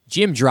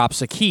Jim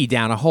drops a key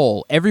down a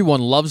hole. Everyone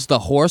loves the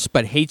horse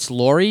but hates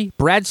Lori.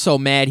 Brad's so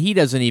mad he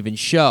doesn't even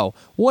show.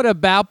 What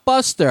about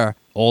Buster?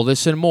 All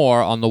this and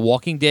more on the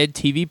Walking Dead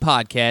TV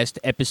podcast,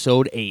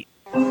 Episode 8.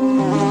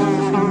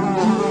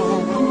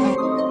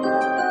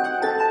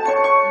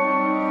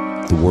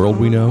 The world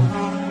we know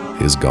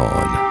is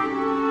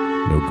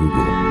gone. No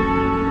Google,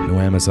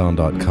 no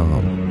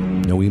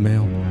Amazon.com, no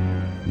email,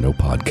 no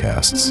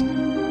podcasts.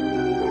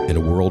 In a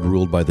world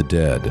ruled by the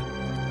dead,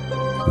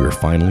 we are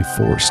finally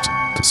forced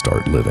to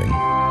start living.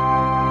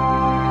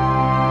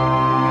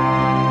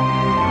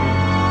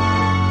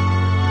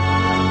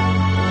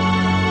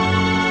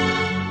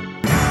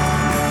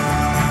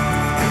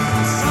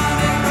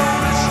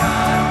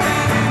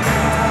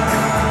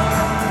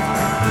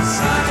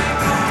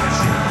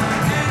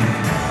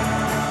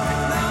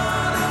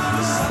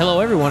 Hello,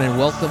 everyone, and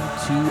welcome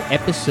to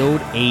Episode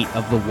 8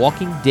 of the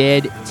Walking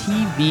Dead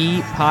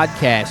TV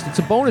podcast. It's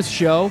a bonus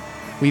show.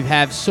 We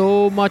have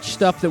so much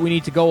stuff that we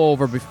need to go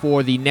over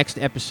before the next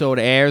episode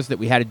airs that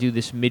we had to do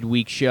this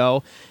midweek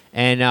show,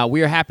 and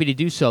we are happy to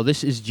do so.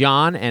 This is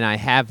John, and I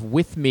have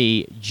with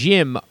me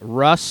Jim,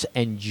 Russ,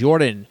 and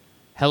Jordan.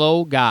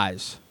 Hello,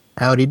 guys.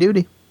 Howdy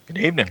doody. Good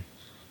evening.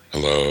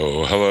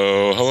 Hello,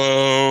 hello,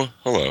 hello,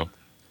 hello.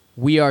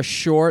 We are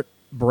short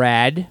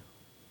Brad,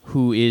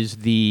 who is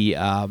the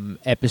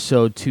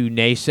Episode 2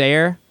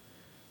 naysayer.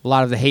 A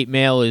lot of the hate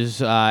mail is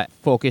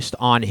focused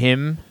on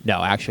him.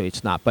 No, actually,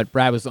 it's not. But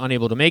Brad was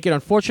unable to make it,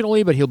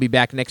 unfortunately, but he'll be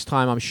back next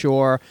time, I'm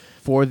sure,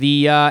 for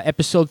the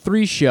Episode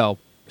 3 show.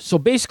 So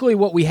basically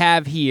what we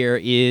have here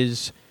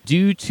is,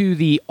 due to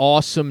the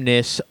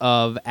awesomeness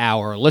of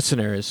our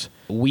listeners,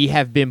 we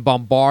have been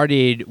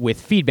bombarded with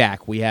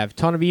feedback. We have a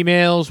ton of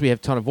emails, we have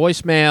a ton of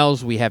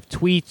voicemails, we have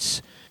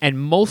tweets, and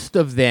most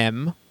of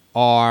them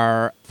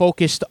are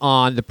focused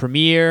on the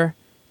premiere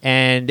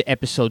and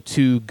Episode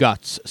 2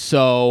 Guts.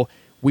 So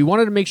we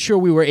wanted to make sure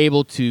we were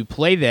able to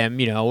play them,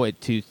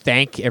 to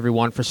thank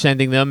everyone for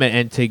sending them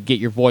and to get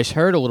your voice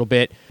heard a little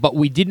bit. But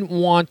we didn't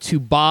want to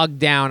bog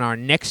down our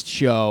next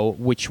show,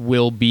 which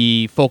will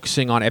be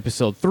focusing on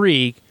Episode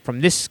 3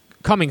 from this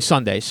coming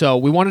Sunday. So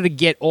we wanted to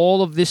get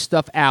all of this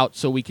stuff out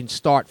so we can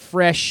start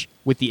fresh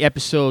with the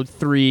Episode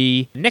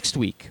 3 next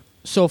week.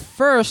 So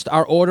first,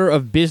 our order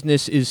of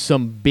business is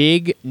some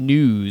big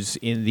news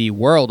in the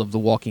world of The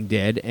Walking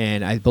Dead,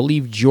 and I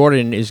believe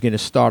Jordan is going to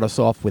start us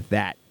off with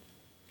that.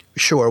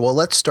 Sure. Well,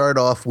 let's start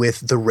off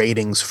with the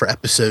ratings for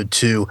Episode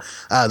 2.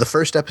 The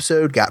first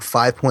episode got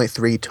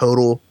 5.3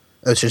 total.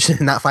 It's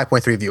just not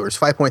 5.3 viewers,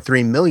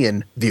 5.3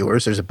 million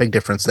viewers. There's a big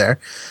difference there.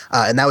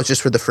 And that was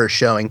just for the first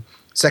showing.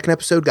 Second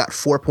episode got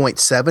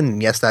 4.7,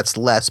 and yes, that's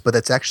less, but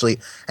that's actually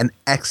an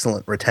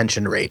excellent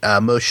retention rate.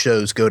 Most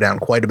shows go down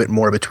quite a bit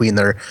more between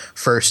their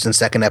first and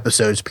second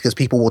episodes because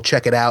people will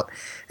check it out,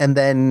 and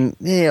then,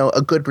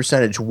 a good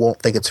percentage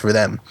won't think it's for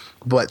them.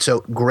 But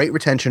so great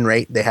retention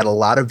rate. They had a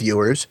lot of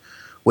viewers,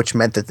 which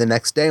meant that the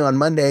next day on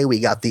Monday, we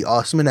got the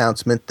awesome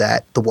announcement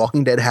that The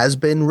Walking Dead has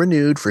been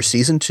renewed for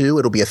Season 2.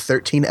 It'll be a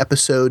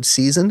 13-episode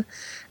season,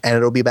 and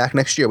it'll be back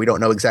next year. We don't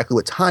know exactly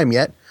what time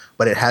yet,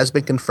 but it has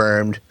been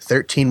confirmed,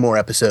 13 more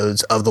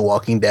episodes of The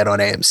Walking Dead on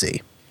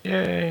AMC.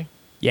 Yay.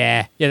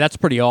 Yeah, that's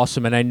pretty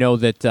awesome, and I know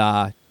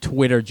that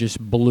Twitter just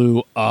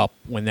blew up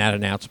when that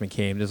announcement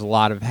came. There's a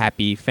lot of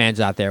happy fans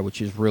out there,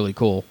 which is really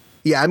cool.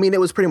 Yeah, I mean, it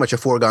was pretty much a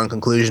foregone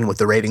conclusion with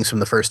the ratings from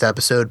the first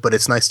episode, but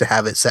it's nice to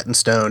have it set in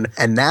stone.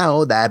 And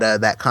now that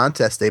that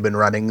contest they've been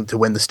running to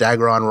win the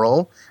Stagger-On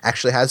role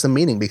actually has some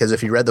meaning, because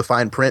if you read the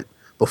fine print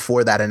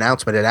before that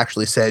announcement, it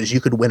actually says you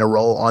could win a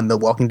role on The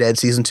Walking Dead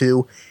Season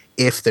 2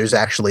 if there's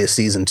actually a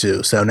Season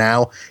 2. So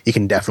now you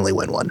can definitely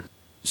win one.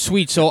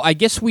 Sweet. So I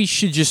guess we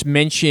should just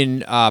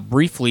mention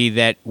briefly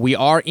that we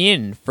are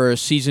in for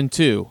Season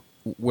 2.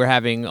 We're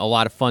having a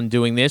lot of fun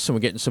doing this, and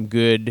we're getting some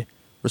good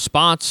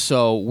response.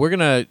 So we're going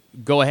to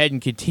go ahead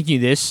and continue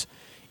this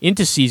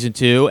into Season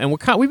 2. And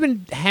we've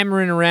been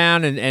hammering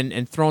around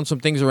and throwing some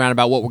things around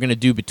about what we're going to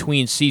do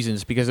between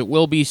seasons, because it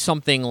will be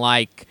something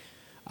like,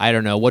 I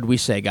don't know, what did we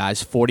say,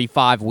 guys,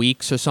 45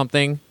 weeks or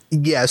something?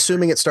 Yeah,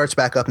 assuming it starts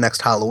back up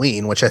next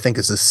Halloween, which I think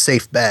is a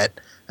safe bet.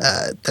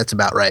 That's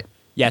about right.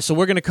 Yeah, so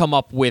we're going to come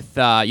up with,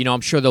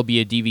 I'm sure there'll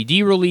be a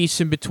DVD release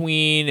in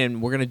between,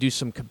 and we're going to do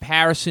some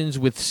comparisons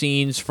with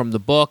scenes from the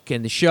book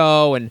and the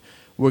show, and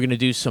we're going to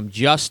do some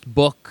just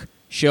book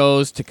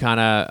shows to kind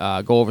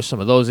of go over some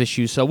of those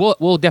issues. So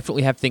we'll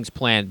definitely have things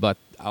planned, but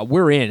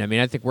we're in. I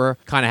mean, I think we're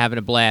kind of having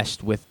a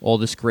blast with all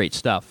this great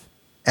stuff.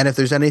 And if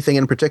there's anything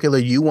in particular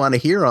you want to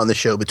hear on the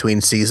show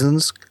between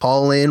seasons,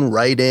 call in,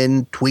 write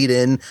in, tweet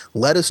in,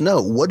 let us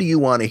know. What do you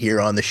want to hear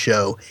on the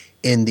show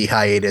in the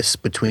hiatus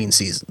between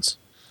seasons?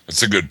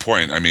 That's a good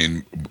point. I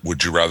mean,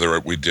 would you rather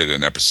we did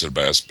an episode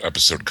by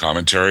episode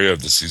commentary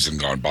of the season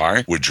gone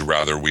by? Would you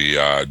rather we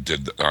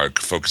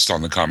focused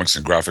on the comics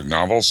and graphic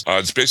novels?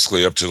 It's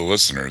basically up to the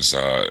listeners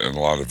in a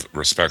lot of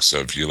respects. So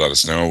if you let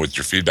us know with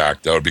your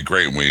feedback, that would be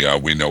great.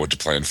 And we know what to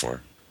plan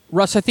for.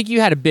 Russ, I think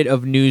you had a bit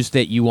of news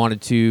that you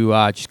wanted to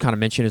just kind of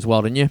mention as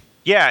well, didn't you?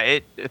 Yeah,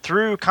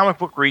 through Comic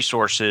Book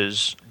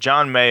Resources,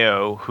 John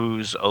Mayo,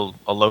 who's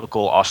a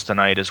local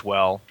Austinite as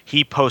well,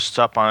 he posts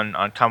up on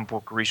Comic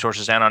Book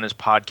Resources and on his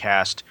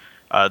podcast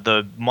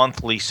the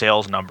monthly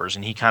sales numbers,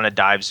 and he kind of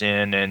dives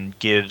in and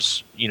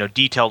gives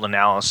detailed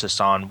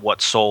analysis on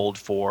what sold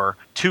for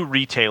two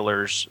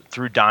retailers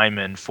through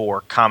Diamond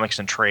for comics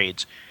and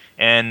trades.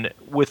 And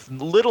with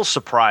little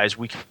surprise,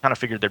 we kind of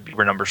figured there'd be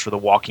bigger numbers for The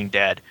Walking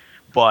Dead,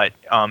 but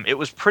it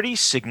was pretty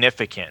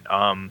significant.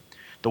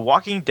 The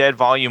Walking Dead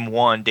Volume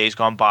 1, Days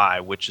Gone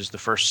By, which is the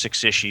first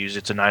 6 issues,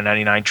 it's a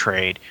 $9.99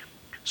 trade,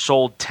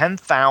 sold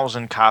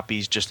 10,000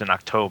 copies just in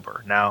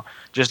October. Now,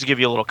 just to give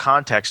you a little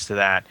context to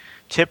that,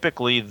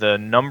 typically the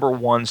number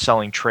one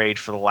selling trade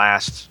for the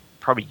last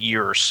probably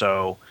year or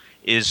so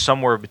is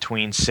somewhere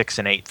between 6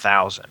 and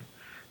 8,000.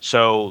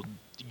 So,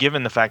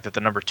 given the fact that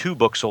the number 2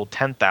 book sold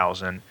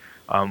 10,000,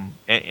 and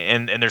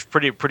there's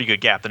pretty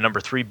good gap. The number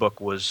 3 book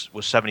was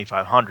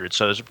 7,500,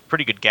 so there's a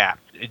pretty good gap.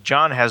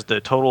 John has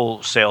the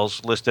total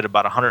sales listed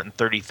about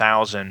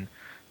 130,000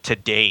 to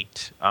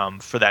date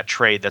for that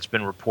trade that's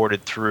been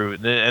reported through.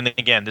 And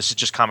again, this is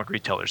just comic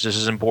retailers. This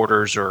isn't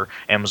Borders or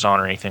Amazon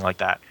or anything like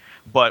that.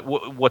 But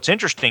what's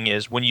interesting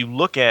is when you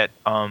look at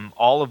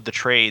all of the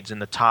trades in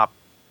the top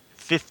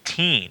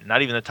 15,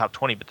 not even the top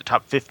 20, but the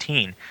top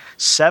 15,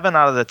 7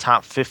 out of the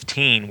top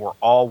 15 were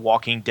all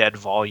Walking Dead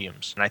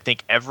volumes. And I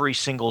think every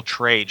single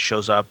trade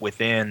shows up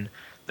within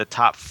the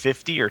top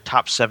 50 or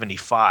top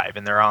 75.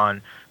 And they're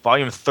on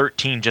volume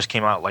 13 just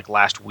came out like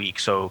last week.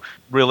 So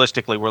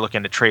realistically, we're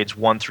looking at trades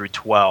 1 through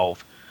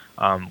 12,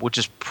 which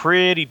is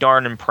pretty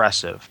darn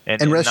impressive.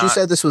 And Russ, you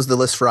said this was the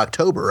list for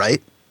October,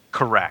 right?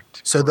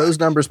 Correct. So those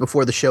numbers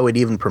before the show had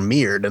even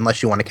premiered,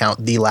 unless you want to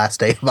count the last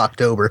day of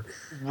October.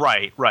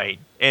 Right.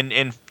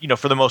 And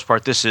for the most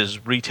part, this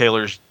is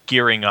retailers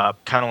gearing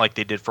up, kind of like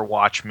they did for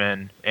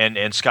Watchmen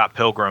and Scott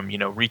Pilgrim.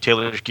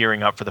 Retailers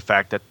gearing up for the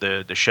fact that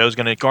the show's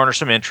going to garner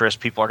some interest.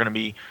 People are going to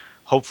be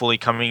hopefully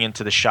coming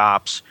into the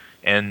shops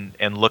and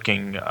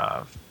looking,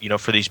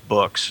 for these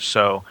books.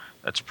 So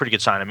that's a pretty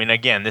good sign. I mean,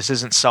 again, this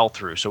isn't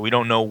sell-through, so we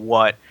don't know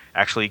what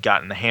actually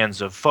got in the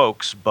hands of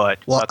folks. But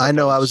I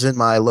know I was in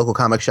my local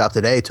comic shop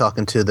today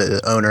talking to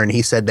the owner, and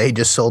he said they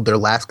just sold their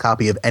last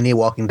copy of any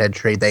Walking Dead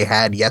trade they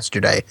had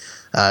yesterday.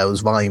 It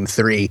was volume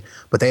 3,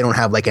 but they don't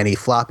have like any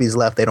floppies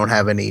left. They don't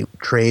have any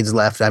trades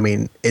left. I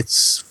mean,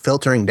 it's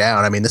filtering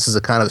down. I mean, this is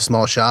a kind of a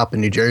small shop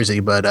in New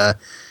Jersey, but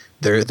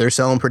they're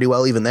selling pretty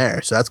well even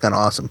there. So that's kind of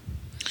awesome.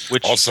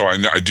 Also,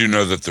 I do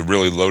know that the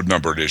really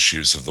low-numbered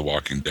issues of The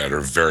Walking Dead are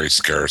very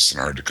scarce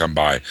and hard to come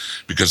by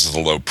because of the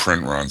low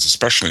print runs,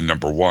 especially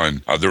number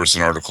 1. There was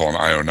an article on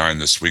IO9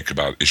 this week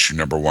about issue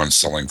number 1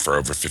 selling for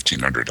over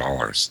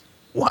 $1,500.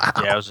 Wow.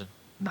 Yeah, it was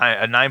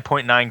a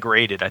 9.9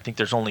 graded. I think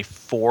there's only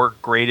 4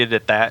 graded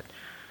at that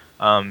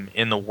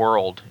in the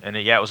world. And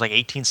it was like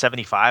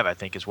 $1,875, I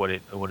think, is what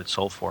it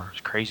sold for.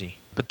 It's crazy.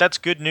 But that's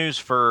good news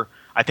for,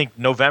 I think,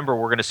 November.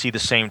 We're going to see the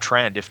same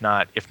trend, if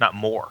not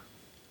more.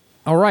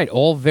 All right,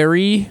 all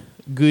very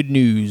good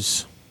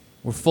news.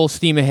 We're full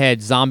steam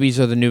ahead. Zombies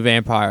are the new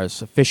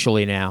vampires,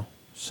 officially now.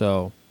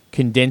 So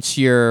condense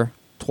your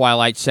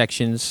Twilight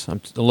sections.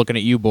 I'm looking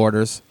at you,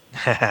 Borders.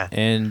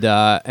 and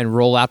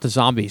roll out the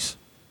zombies.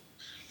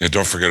 Yeah,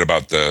 don't forget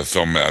about the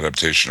film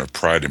adaptation of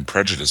Pride and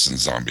Prejudice and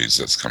Zombies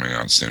that's coming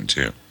out soon,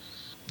 too.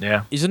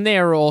 Yeah. Isn't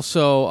there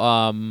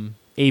also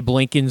Abe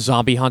Lincoln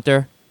Zombie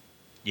Hunter?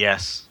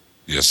 Yes.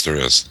 Yes, there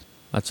is.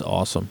 That's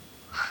awesome.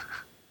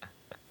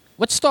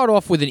 Let's start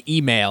off with an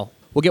email.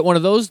 We'll get one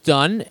of those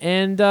done,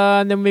 and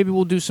then maybe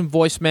we'll do some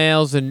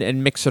voicemails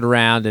and mix it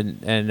around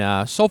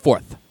and so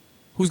forth.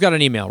 Who's got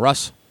an email?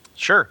 Russ?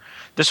 Sure.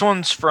 This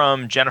one's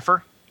from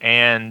Jennifer,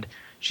 and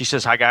she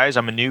says, "Hi, guys.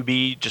 I'm a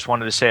newbie. Just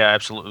wanted to say I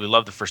absolutely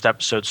love the first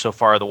episode so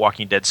far of the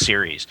Walking Dead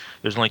series.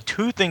 There's only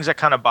 2 things that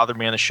kind of bothered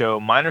me on the show.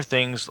 Minor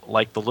things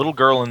like the little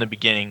girl in the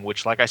beginning,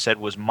 which, like I said,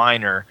 was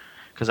minor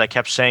because I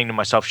kept saying to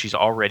myself, she's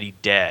already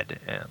dead.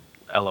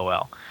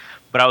 LOL.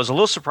 But I was a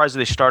little surprised that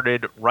they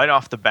started right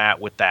off the bat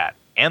with that.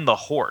 And the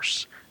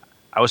horse.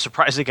 I was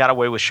surprised they got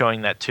away with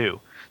showing that too.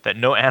 That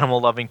no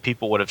animal-loving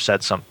people would have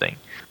said something."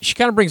 She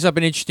kind of brings up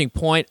an interesting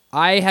point.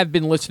 I have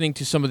been listening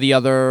to some of the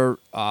other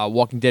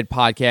Walking Dead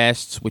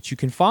podcasts, which you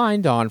can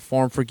find on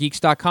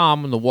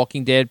forumforgeeks.com on the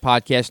Walking Dead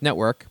Podcast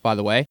Network, by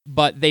the way.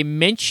 But they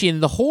mention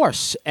the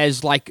horse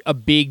as like a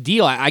big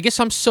deal. I guess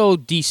I'm so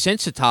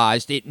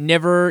desensitized. It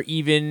never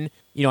even,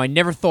 I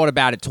never thought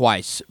about it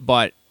twice.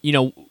 But,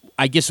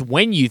 I guess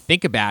when you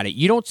think about it,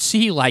 you don't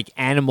see like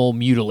animal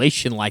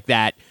mutilation like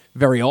that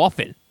very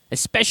often,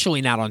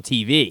 especially not on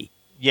TV.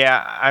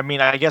 Yeah, I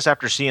mean, I guess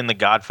after seeing The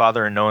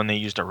Godfather and knowing they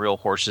used a real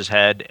horse's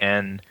head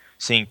and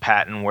seeing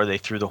Patton where they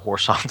threw the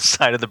horse on the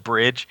side of the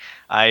bridge,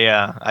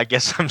 I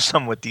guess I'm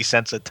somewhat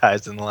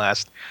desensitized in the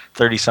last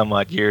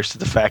 30-some-odd years to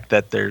the fact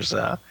that there's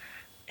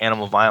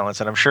animal violence.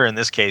 And I'm sure in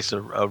this case,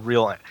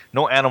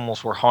 no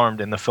animals were harmed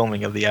in the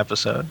filming of the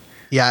episode.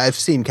 Yeah, I've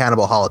seen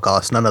Cannibal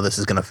Holocaust. None of this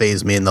is going to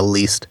faze me in the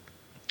least.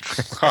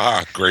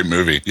 Great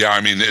movie. Yeah, I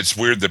mean, it's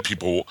weird that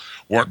people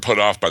weren't put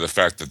off by the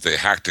fact that they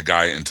hacked a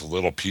guy into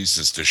little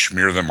pieces to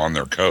smear them on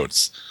their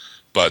coats.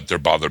 but they're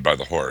bothered by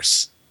the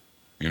horse.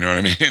 You know what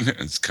I mean?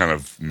 It's kind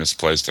of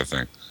misplaced, I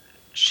think.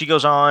 She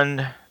goes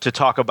on to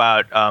talk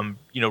about,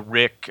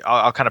 Rick.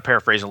 I'll kind of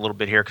paraphrase a little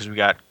bit here because we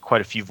got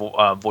quite a few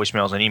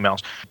voicemails and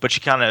emails. But she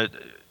kind of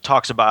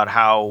talks about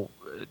how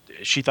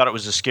she thought it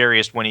was the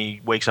scariest when he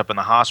wakes up in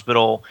the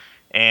hospital,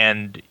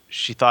 and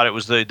she thought it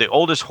was the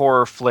oldest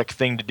horror flick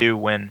thing to do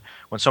when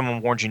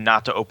someone warns you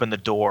not to open the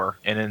door.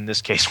 And in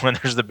this case, when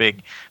there's the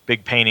big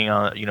painting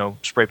on,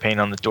 spray paint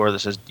on the door that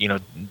says,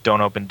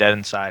 don't open, dead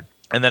inside.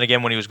 And then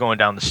again, when he was going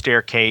down the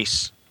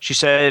staircase. She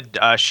said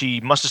she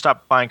must have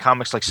stopped buying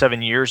comics like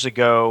 7 years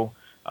ago.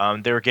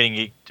 They were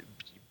beginning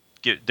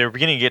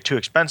to get too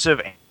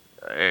expensive,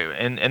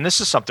 and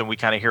this is something we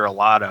kind of hear a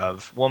lot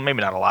of. Well,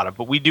 maybe not a lot of,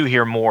 but we do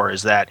hear more.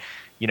 Is that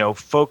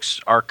folks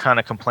are kind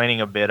of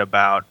complaining a bit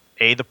about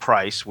A, the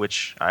price,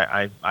 which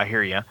I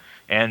hear you,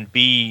 and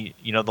B,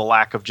 the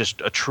lack of just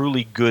a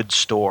truly good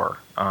store.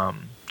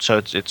 So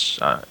it's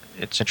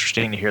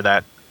interesting to hear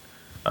that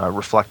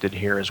reflected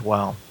here as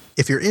well.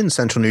 If you're in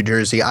central New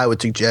Jersey, I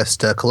would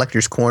suggest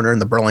Collector's Corner in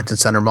the Burlington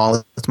Center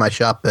Mall. That's my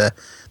shop there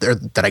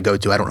that I go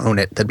to. I don't own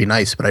it. That'd be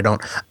nice, but I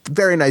don't.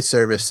 Very nice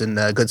service and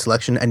good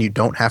selection, and you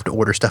don't have to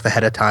order stuff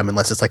ahead of time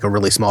unless it's like a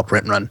really small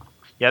print run.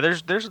 Yeah,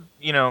 there's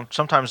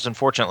sometimes,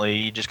 unfortunately,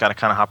 you just got to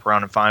kind of hop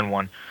around and find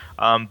one.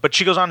 But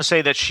she goes on to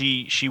say that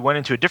she went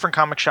into a different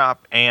comic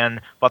shop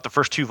and bought the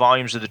first 2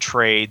 volumes of the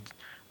trade,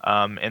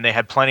 and they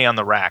had plenty on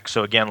the rack.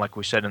 So again, like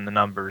we said in the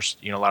numbers,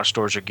 a lot of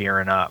stores are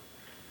gearing up.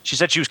 She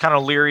said she was kind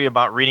of leery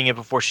about reading it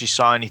before she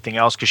saw anything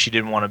else because she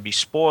didn't want to be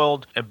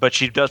spoiled, but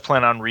she does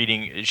plan on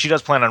reading. She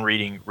does plan on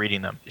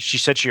reading them. She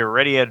said she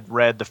already had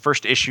read the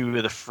first issue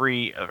of the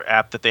free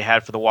app that they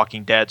had for The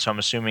Walking Dead, so I'm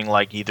assuming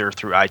like either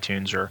through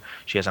iTunes or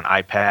she has an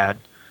iPad,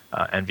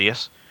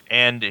 envious.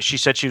 And she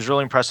said she was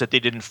really impressed that they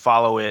didn't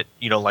follow it,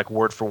 like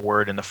word for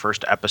word in the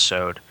first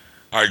episode.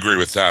 I agree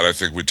with that. I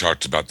think we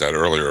talked about that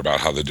earlier about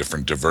how the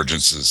different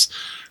divergences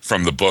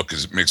from the book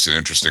makes it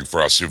interesting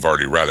for us who've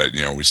already read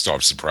it. We still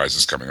have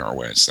surprises coming our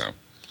way. So,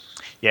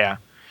 yeah,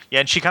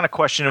 and she kind of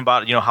questioned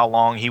about how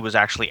long he was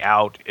actually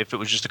out. If it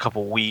was just a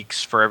couple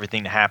weeks for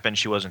everything to happen,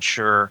 she wasn't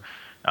sure.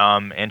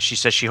 And she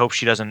says she hopes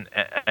she doesn't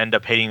end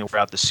up hating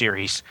throughout the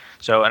series.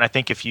 So, and I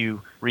think if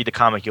you read the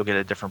comic, you'll get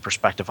a different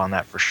perspective on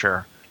that for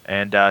sure.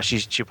 And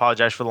she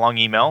apologized for the long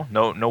email.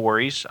 No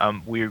worries.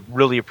 We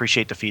really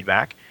appreciate the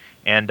feedback.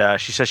 And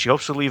she says she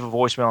hopes to leave a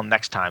voicemail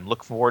next time.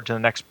 Look forward to the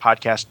next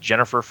podcast,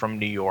 Jennifer from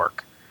New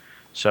York.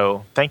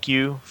 So thank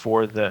you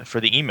for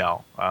the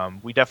email.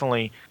 We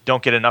definitely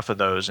don't get enough of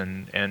those,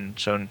 and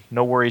so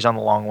no worries on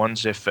the long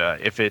ones. If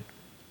we're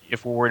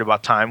worried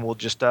about time, we'll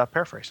just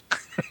paraphrase.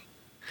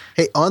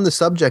 Hey, on the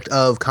subject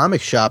of comic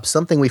shops,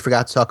 something we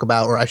forgot to talk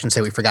about, or I shouldn't say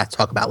we forgot to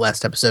talk about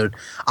last episode,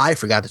 I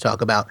forgot to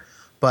talk about,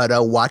 but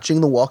watching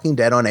The Walking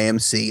Dead on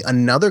AMC,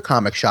 another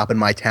comic shop in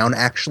my town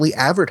actually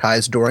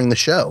advertised during the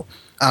show.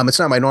 It's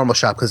not my normal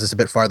shop because it's a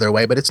bit farther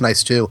away, but it's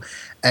nice too.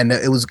 And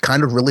it was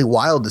kind of really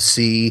wild to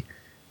see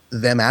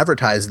them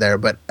advertise there,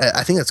 but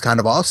I think that's kind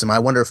of awesome. I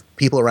wonder if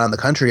people around the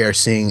country are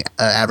seeing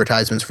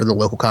advertisements for the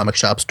local comic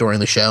shops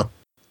during the show.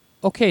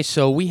 Okay,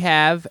 so we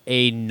have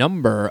a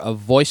number of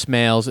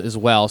voicemails as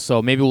well,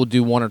 so maybe we'll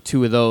do 1 or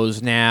 2 of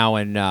those now,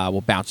 and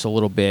we'll bounce a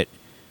little bit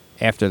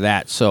after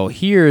that. So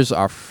here's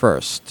our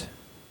first.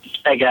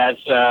 Hey, guys.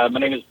 My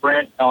name is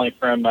Brent, calling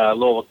from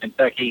Louisville,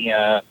 Kentucky.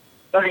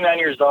 39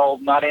 years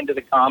old, not into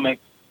the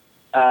comics.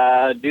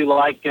 Do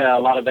like a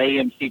lot of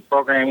AMC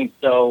programming,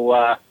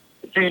 so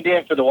tuned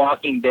in for The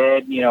Walking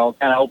Dead, kind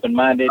of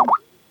open-minded.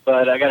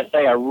 But I got to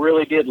say, I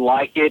really did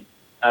like it.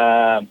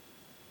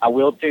 I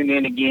will tune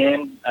in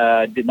again.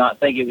 Did not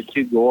think it was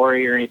too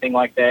gory or anything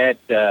like that.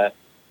 A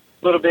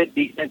little bit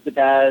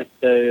desensitized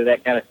to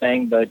that kind of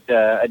thing, but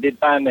I did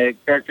find the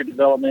character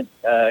development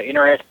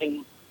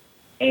interesting.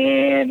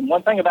 And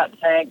one thing about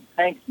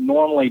tanks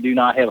normally do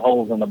not have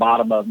holes in the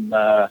bottom of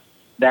them.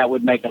 That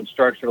would make them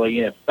structurally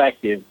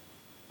ineffective.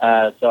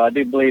 So I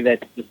do believe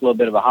that's just a little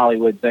bit of a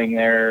Hollywood thing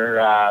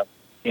there,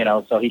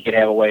 so he could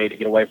have a way to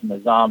get away from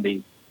the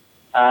zombies.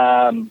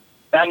 Found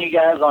you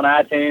guys on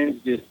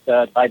iTunes, just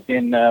typed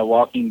in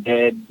Walking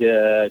Dead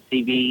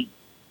TV,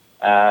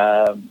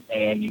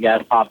 and you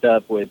guys popped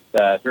up with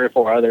 3 or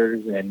 4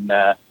 others, and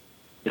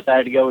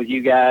decided to go with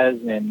you guys,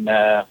 and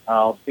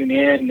I'll tune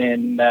in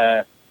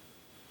and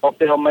hope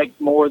they'll make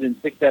more than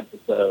 6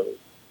 episodes.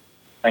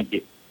 Thank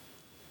you.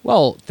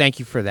 Well, thank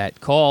you for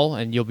that call,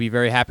 and you'll be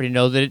very happy to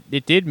know that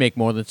it did make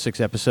more than 6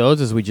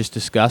 episodes, as we just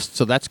discussed,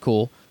 so that's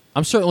cool.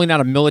 I'm certainly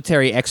not a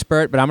military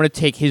expert, but I'm going to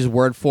take his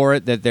word for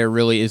it that there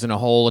really isn't a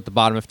hole at the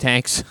bottom of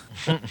tanks.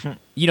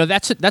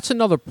 That's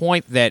another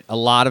point that a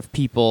lot of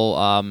people,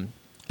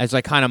 as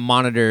I kind of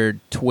monitored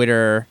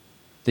Twitter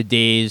the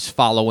days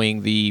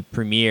following the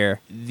premiere,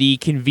 the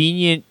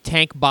convenient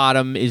tank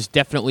bottom is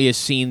definitely a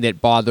scene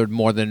that bothered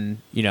more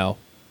than,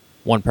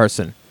 one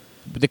person.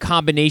 The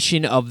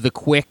combination of the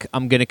quick,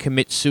 I'm going to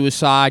commit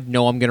suicide,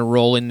 no, I'm going to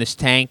roll in this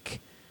tank,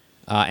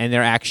 and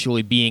there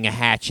actually being a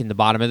hatch in the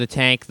bottom of the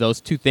tank, those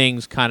 2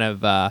 things kind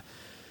of, I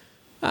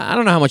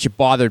don't know how much it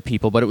bothered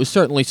people, but it was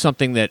certainly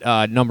something that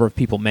a number of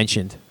people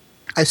mentioned.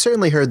 I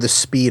certainly heard the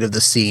speed of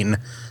the scene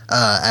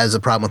as a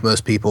problem with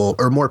most people,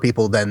 or more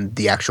people than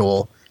the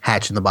actual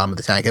hatch in the bottom of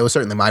the tank. It was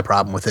certainly my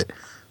problem with it.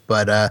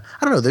 But I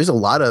don't know. There's a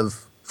lot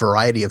of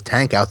variety of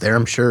tank out there.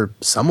 I'm sure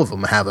some of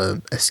them have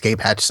a escape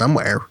hatch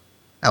somewhere.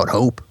 I would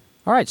hope.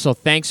 All right, so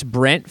thanks,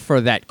 Brent,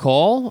 for that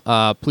call.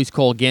 Please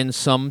call again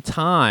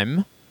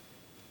sometime.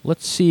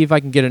 Let's see if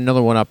I can get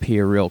another one up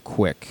here real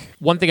quick.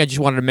 One thing I just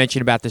wanted to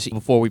mention about this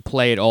before we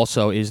play it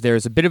also is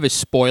there's a bit of a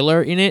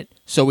spoiler in it,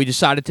 so we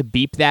decided to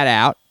beep that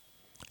out.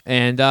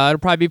 And it'll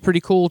probably be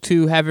pretty cool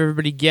to have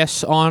everybody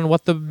guess on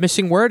what the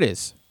missing word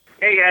is.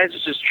 Hey guys,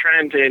 this is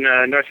Trent in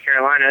North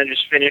Carolina. I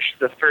just finished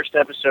the first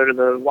episode of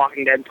the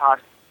Walking Dead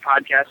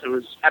podcast. It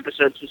was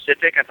episode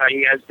specific. I thought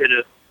you guys did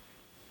an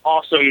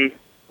awesome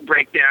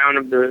breakdown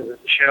of the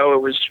show.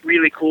 It was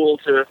really cool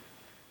to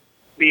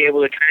be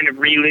able to kind of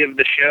relive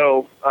the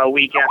show a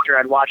week after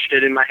I'd watched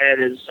it in my head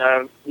as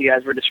you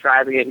guys were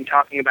describing it and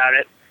talking about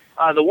it.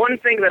 The one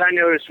thing that I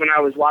noticed when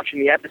I was watching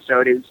the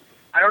episode is,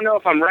 I don't know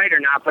if I'm right or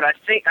not, but I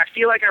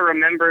feel like I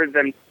remember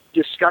them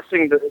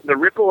discussing the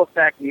ripple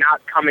effect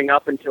not coming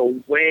up until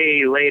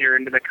way later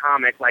into the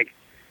comic, like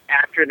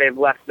after they've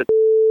left the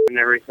and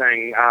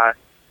everything.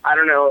 I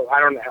don't know.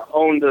 I don't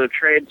own the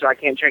trade, so I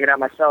can't check it out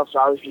myself. So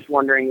I was just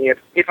wondering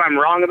if I'm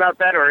wrong about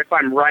that, or if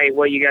I'm right,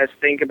 what you guys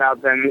think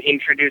about them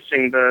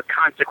introducing the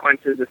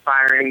consequences of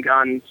firing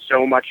guns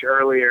so much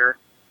earlier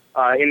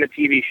in the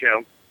TV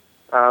show.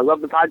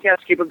 Love the podcast.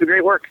 Keep up the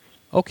great work.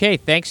 Okay,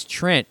 thanks,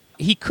 Trent.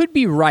 He could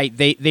be right.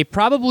 They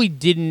probably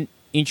didn't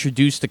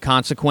introduce the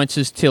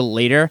consequences till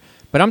later,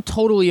 but I'm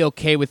totally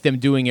okay with them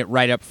doing it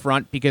right up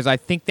front because I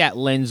think that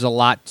lends a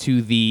lot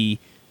to the,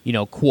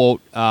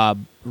 quote,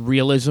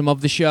 realism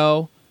of the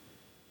show.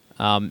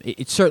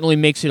 It certainly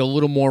makes it a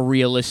little more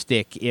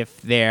realistic if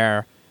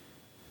they're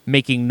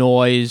making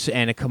noise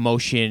and a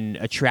commotion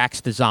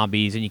attracts the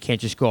zombies and you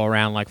can't just go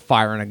around like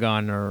firing a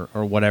gun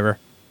or whatever.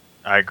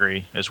 I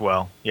agree as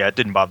well. Yeah, it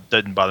didn't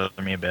bother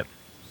me a bit.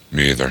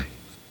 Me either.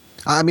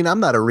 I mean, I'm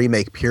not a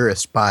remake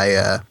purist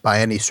by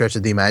any stretch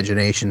of the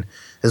imagination.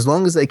 As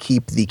long as they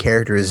keep the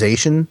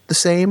characterization the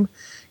same,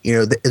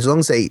 as long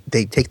as they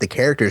take the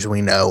characters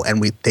we know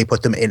and they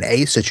put them in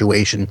a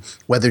situation,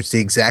 whether it's the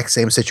exact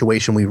same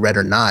situation we read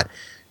or not,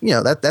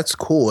 that's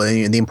cool.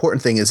 And the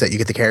important thing is that you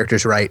get the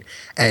characters right.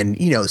 And,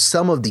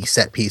 some of the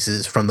set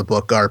pieces from the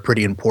book are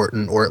pretty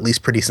important or at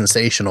least pretty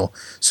sensational.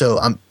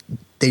 So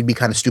they'd be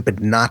kind of stupid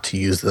not to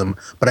use them,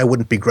 but I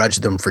wouldn't begrudge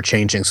them for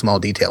changing small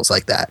details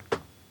like that.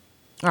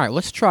 All right,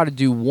 let's try to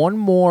do one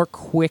more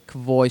quick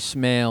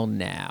voicemail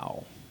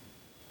now.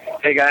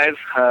 Hey guys,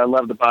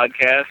 love the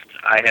podcast.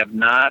 I have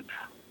not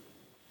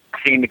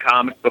seen the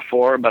comic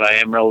before, but I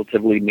am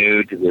relatively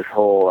new to this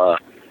whole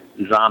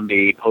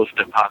zombie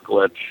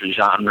post-apocalypse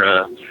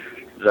genre,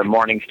 the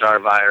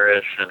Morningstar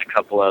virus, and a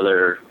couple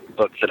other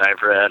books that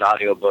I've read,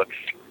 audiobooks.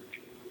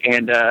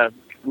 And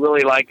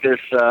really like this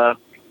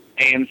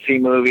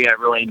AMC movie. I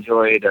really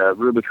enjoyed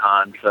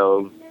Rubicon,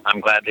 so I'm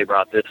glad they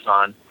brought this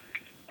on.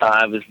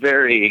 I was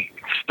very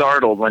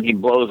startled when he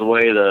blows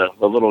away the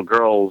little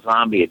girl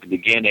zombie at the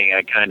beginning.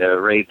 I kind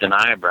of raised an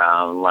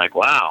eyebrow and like,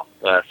 wow,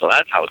 so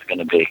that's how it's going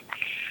to be.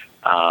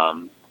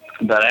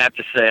 But I have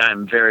to say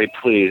I'm very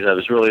pleased. I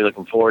was really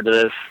looking forward to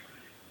this.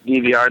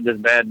 DVR'd this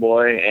bad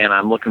boy, and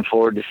I'm looking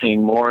forward to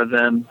seeing more of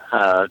them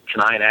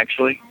tonight,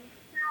 actually.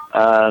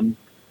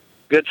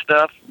 Good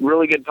stuff.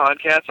 Really good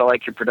podcast. I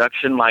like your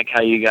production, like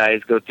how you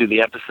guys go through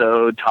the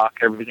episode, talk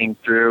everything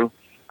through.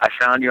 I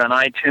found you on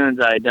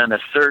iTunes. I had done a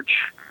search.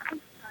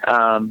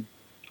 And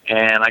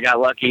I got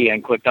lucky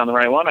and clicked on the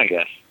right one, I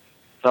guess.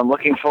 So I'm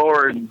looking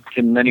forward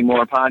to many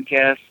more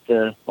podcasts.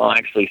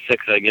 Actually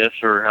 6, I guess,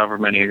 or however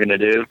many you're going to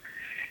do.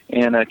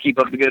 And keep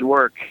up the good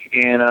work.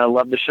 And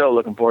love the show.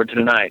 Looking forward to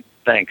tonight.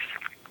 Thanks.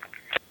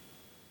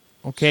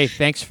 Okay,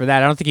 thanks for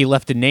that. I don't think he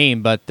left a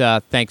name, but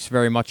thanks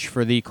very much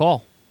for the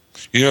call.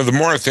 The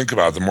more I think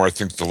about it, the more I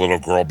think the little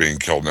girl being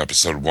killed in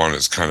episode 1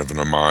 is kind of an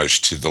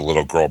homage to the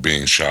little girl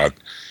being shot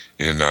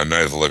in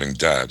Night of the Living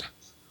Dead,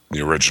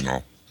 the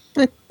original.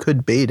 It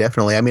could be,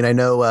 definitely. I mean, I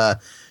know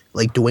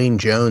Dwayne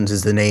Jones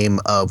is the name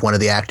of one of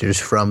the actors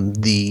from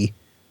the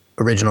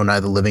original Night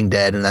of the Living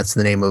Dead, and that's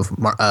the name of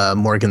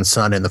Morgan's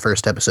son in the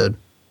first episode.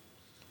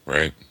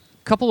 Right.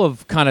 A couple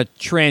of kind of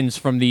trends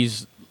from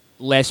these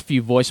last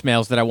few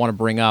voicemails that I want to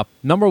bring up.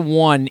 Number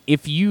one,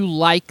 if you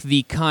like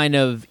the kind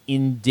of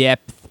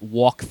in-depth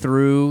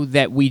walkthrough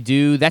that we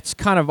do, that's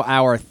kind of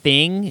our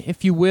thing,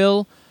 if you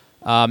will.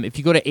 If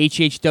you go to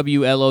hhwlod.com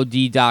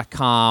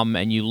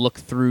and you look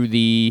through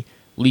the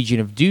Legion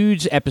of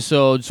Dudes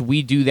episodes,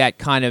 we do that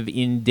kind of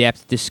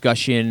in-depth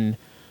discussion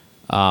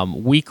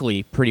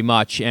weekly, pretty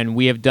much. And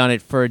we have done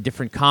it for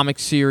different comic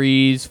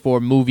series, for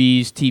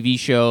movies, TV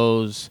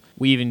shows.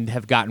 We even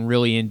have gotten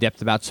really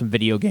in-depth about some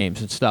video games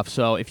and stuff.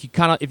 So if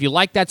you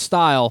like that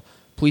style,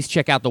 please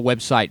check out the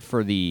website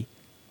for the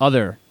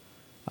other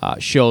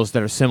shows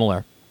that are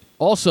similar.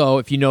 Also,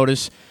 if you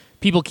notice,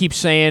 people keep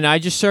saying, I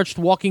just searched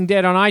Walking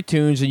Dead on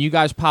iTunes and you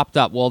guys popped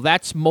up. Well,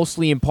 that's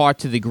mostly in part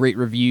to the great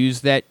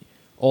reviews that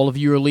all of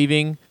you are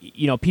leaving.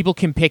 People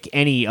can pick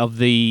any of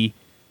the,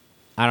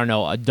 I don't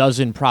know, a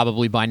dozen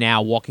probably by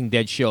now Walking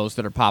Dead shows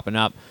that are popping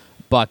up.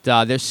 But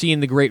they're seeing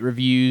the great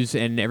reviews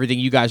and everything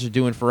you guys are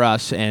doing for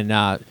us.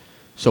 And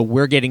so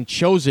we're getting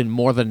chosen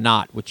more than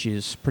not, which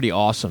is pretty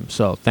awesome.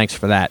 So thanks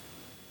for that.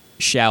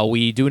 Shall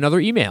we do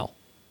another email?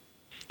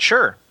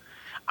 Sure.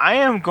 I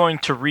am going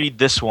to read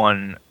this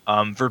one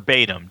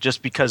verbatim,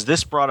 just because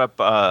this brought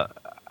up.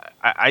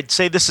 I'd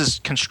say this is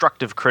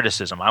constructive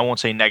criticism. I won't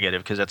say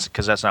negative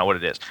because that's not what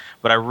it is.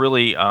 But I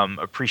really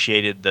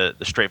appreciated the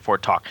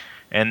straightforward talk.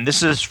 And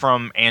this is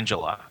from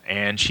Angela,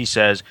 and she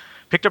says,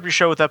 "Picked up your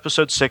show with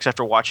episode 6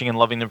 after watching and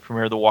loving the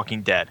premiere of The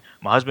Walking Dead.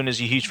 My husband is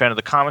a huge fan of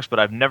the comics, but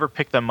I've never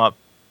picked them up.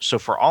 So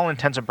for all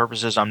intents and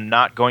purposes, I'm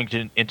not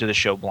going into the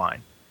show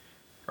blind,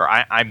 or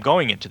I'm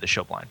going into the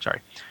show blind. Sorry."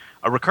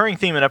 A recurring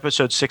theme in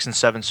episodes 6 and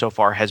 7 so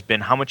far has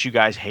been how much you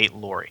guys hate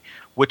Lori,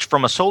 which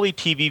from a solely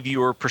TV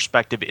viewer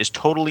perspective is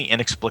totally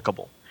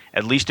inexplicable,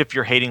 at least if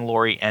you're hating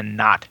Lori and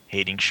not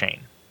hating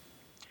Shane.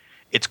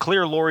 It's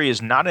clear Lori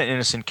is not an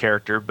innocent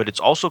character, but it's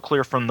also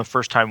clear from the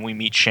first time we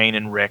meet Shane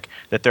and Rick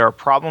that there are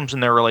problems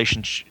in their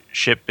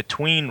relationship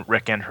between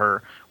Rick and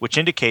her, which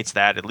indicates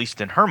that, at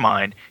least in her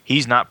mind,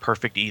 he's not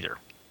perfect either.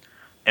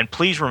 And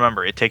please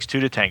remember, it takes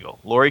two to tango.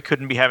 Lori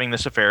couldn't be having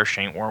this affair if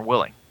Shane weren't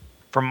willing.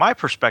 From my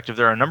perspective,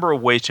 there are a number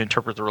of ways to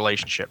interpret the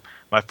relationship.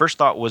 My first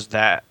thought was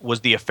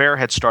the affair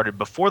had started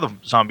before the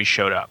zombies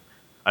showed up.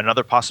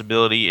 Another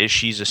possibility is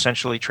she's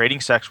essentially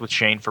trading sex with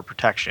Shane for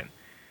protection.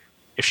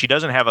 If she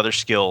doesn't have other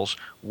skills,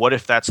 what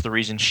if that's the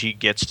reason she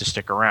gets to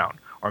stick around?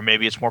 Or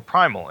maybe it's more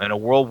primal. In a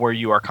world where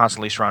you are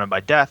constantly surrounded by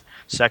death,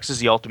 sex is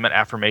the ultimate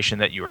affirmation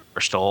that you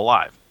are still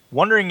alive.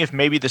 Wondering if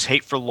maybe this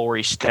hate for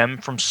Lori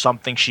stemmed from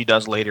something she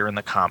does later in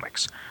the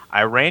comics.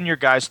 I ran your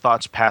guys'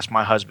 thoughts past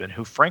my husband,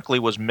 who frankly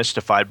was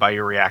mystified by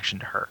your reaction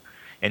to her.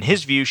 In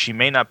his view, she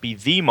may not be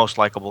the most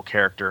likable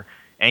character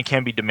and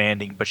can be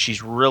demanding, but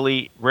she's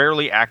really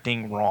rarely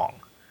acting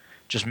wrong.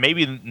 Just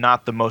maybe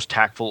not the most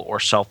tactful or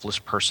selfless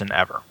person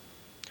ever.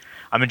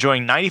 I'm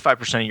enjoying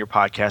 95% of your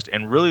podcast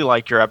and really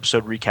like your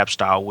episode recap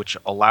style, which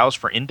allows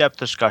for in-depth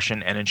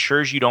discussion and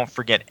ensures you don't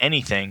forget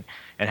anything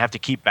and have to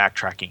keep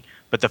backtracking.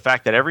 But the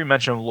fact that every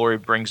mention of Lori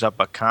brings up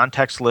a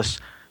contextless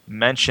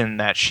mention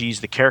that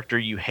she's the character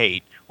you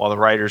hate, while the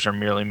writers are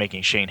merely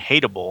making Shane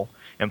hateable,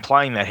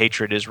 implying that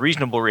hatred is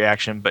reasonable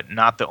reaction but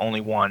not the only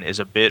one, is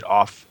a bit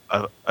of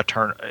a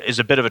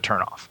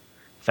turnoff.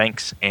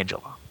 Thanks,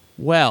 Angela.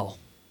 Well,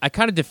 I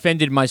kind of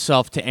defended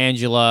myself to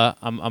Angela.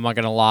 I'm not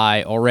gonna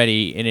lie.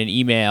 Already in an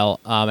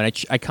email, and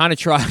I kind of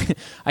tried.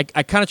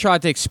 I kind of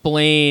tried to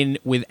explain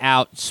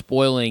without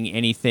spoiling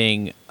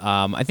anything.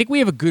 I think we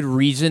have a good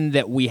reason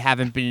that we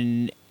haven't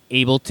been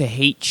able to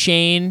hate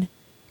Shane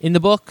in the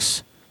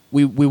books.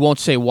 We won't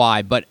say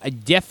why, but I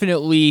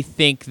definitely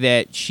think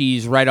that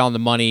she's right on the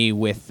money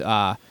with.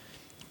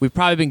 We've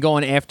probably been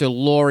going after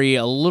Lori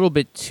a little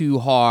bit too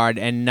hard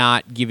and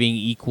not giving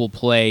equal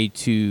play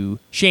to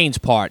Shane's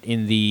part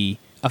in the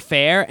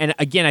affair. And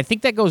again, I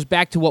think that goes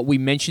back to what we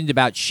mentioned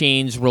about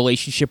Shane's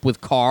relationship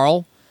with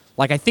Carl.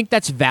 Like, I think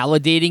that's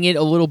validating it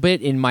a little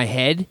bit in my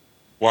head.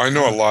 Well, I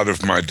know a lot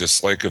of my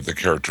dislike of the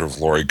character of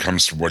Lori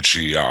comes from what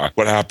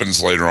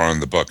happens later on in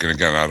the book. And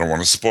again, I don't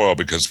want to spoil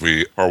because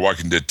we are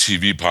Walking Dead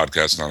TV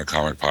podcast, not a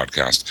comic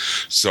podcast.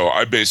 So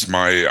I base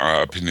my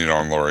opinion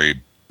on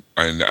Lori.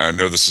 I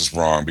know this is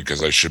wrong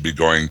because I should be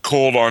going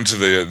cold onto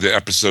the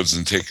episodes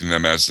and taking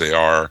them as they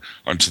are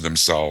unto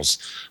themselves.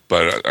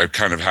 But I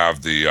kind of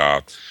have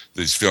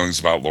these feelings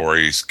about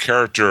Lori's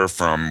character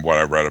from what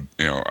I read,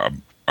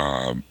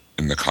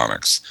 in the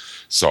comics.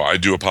 So I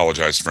do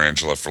apologize for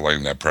Angela for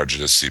letting that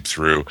prejudice seep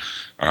through.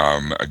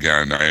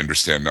 Again, I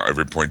understand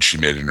every point she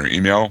made in her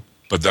email,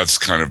 but that's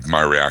kind of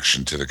my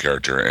reaction to the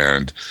character.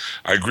 And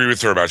I agree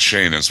with her about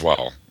Shane as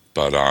well.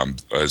 But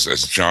as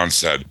John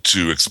said,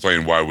 to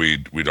explain why we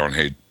don't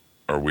hate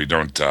or we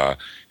don't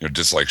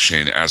dislike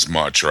Shane as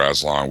much or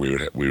as long, we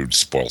would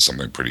spoil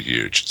something pretty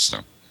huge. So.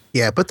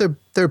 Yeah, but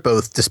they're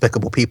both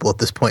despicable people at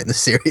this point in the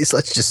series.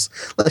 Let's just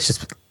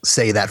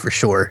say that for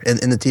sure.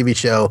 In the TV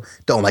show,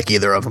 don't like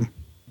either of them.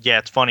 Yeah,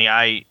 it's funny.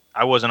 I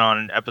wasn't on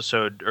an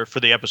episode or for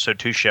the episode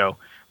 2 show,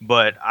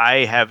 but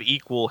I have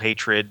equal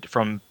hatred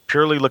from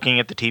purely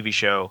looking at the TV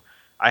show.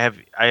 I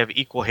have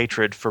equal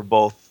hatred for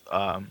both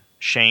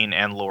Shane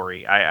and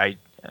Lori. I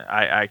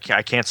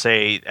can't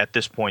say at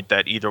this point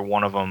that either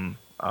one of them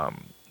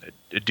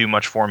do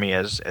much for me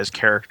as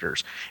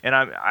characters. And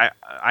I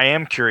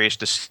am curious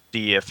to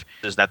see if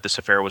this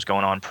affair was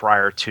going on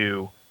prior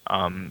to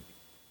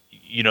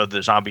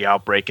the zombie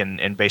outbreak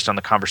and based on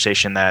the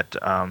conversation that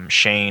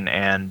Shane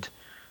and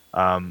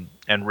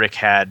Rick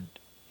had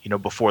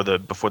before the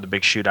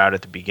big shootout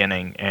at the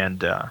beginning.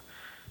 And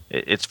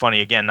it's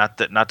funny, again, not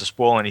to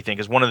spoil anything,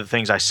 because one of the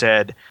things I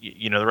said,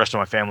 the rest of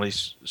my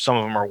family's, some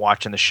of them are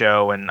watching the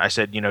show, and I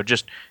said,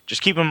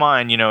 just keep in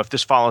mind, if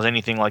this follows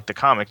anything like the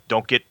comic,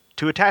 don't get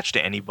too attached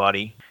to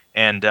anybody.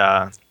 And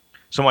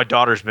so my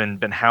daughter's been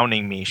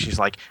hounding me. She's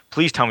like,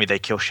 please tell me they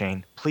kill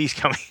Shane. Please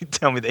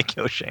tell me they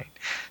kill Shane.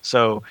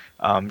 So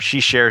she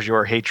shares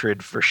your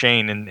hatred for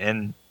Shane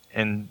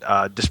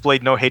and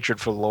displayed no hatred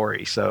for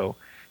Lori. So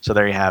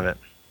there you have it.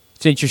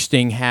 It's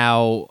interesting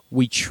how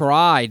we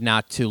tried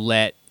not to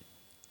let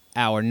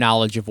our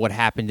knowledge of what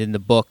happened in the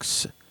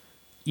books,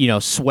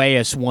 sway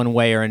us one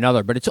way or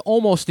another. But it's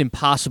almost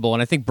impossible,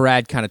 and I think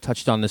Brad kind of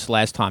touched on this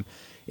last time,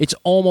 it's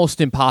almost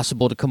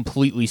impossible to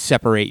completely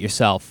separate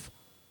yourself.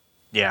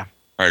 Yeah.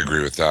 I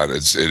agree with that.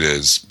 It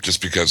is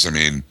just because, I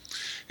mean,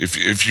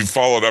 if you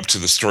followed up to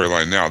the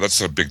storyline now,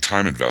 that's a big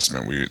time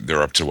investment.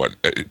 They're up to what,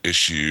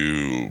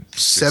 issue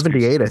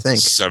 78, I think.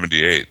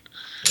 78.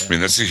 I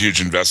mean, that's a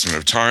huge investment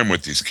of time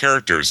with these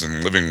characters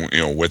and living,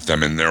 with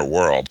them in their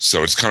world.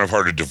 So it's kind of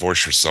hard to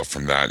divorce yourself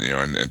from that,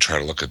 and try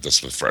to look at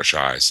this with fresh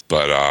eyes.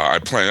 But I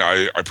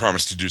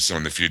promise to do so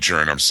in the future,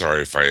 and I'm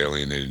sorry if I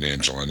alienated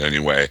Angel in any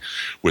way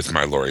with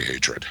my Laurie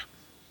hatred.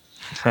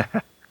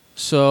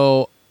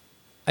 So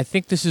I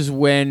think this is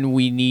when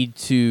we need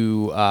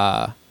to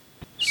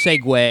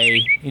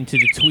segue into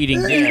the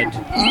Tweeting Dead.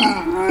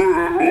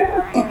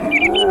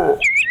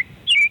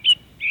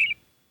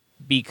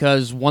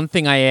 Because one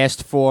thing I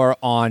asked for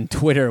on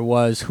Twitter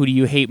was, who do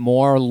you hate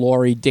more,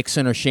 Laurie,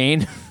 Dixon, or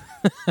Shane?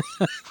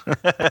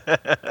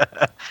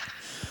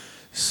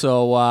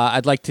 So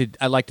I'd like to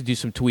do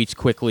some tweets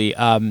quickly.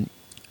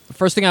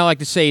 First thing I like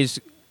to say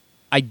is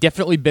I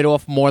definitely bit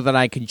off more than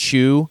I can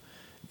chew.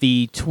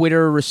 The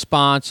Twitter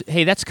response,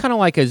 hey, that's kind of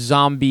like a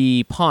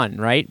zombie pun,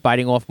 right?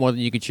 Biting off more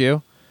than you can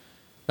chew.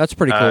 That's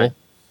pretty cool.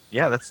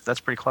 Yeah, that's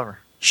pretty clever.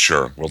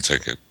 Sure, we'll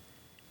take it.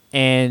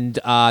 And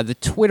the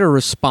Twitter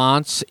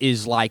response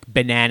is like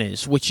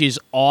bananas, which is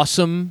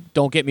awesome.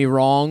 Don't get me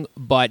wrong,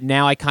 but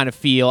now I kind of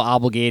feel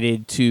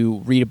obligated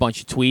to read a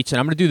bunch of tweets, and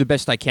I'm going to do the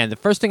best I can. The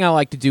first thing I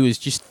like to do is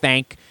just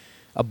thank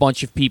a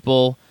bunch of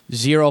people.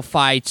 Zero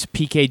Fights,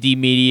 PKD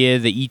Media,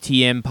 the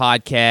ETM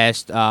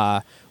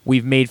podcast.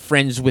 We've made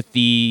friends with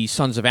the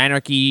Sons of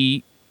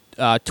Anarchy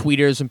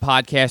tweeters and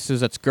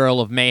podcasters. That's Girl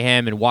of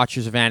Mayhem and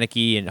Watchers of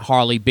Anarchy and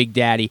Harley Big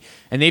Daddy.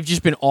 And they've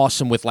just been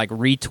awesome with like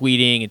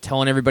retweeting and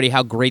telling everybody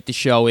how great the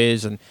show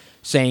is and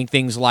saying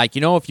things like,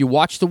 if you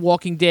watch The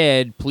Walking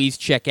Dead, please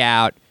check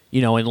out,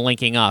 and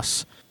linking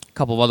us. A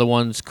couple of other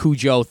ones,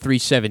 Cujo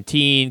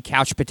 317,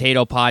 Couch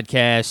Potato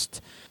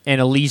Podcast,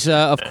 and Eliza,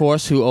 of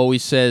course, who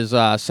always says,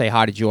 say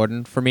hi to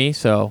Jordan for me.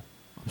 So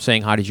I'm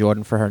saying hi to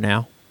Jordan for her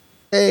now.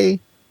 Hey.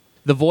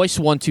 The Voice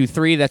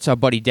 123, that's our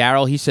buddy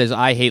Daryl. He says,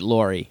 I hate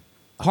Laurie.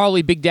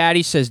 Harley Big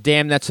Daddy says,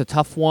 damn, that's a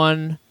tough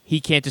one. He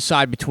can't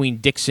decide between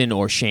Dixon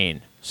or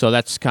Shane. So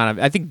that's kind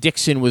of, I think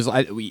Dixon was,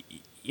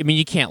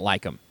 you can't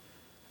like him.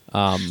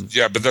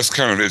 Yeah, but that's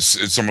kind of,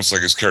 it's almost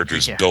like his character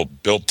is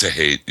built to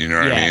hate, you know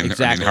what I mean?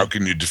 Exactly. I mean, how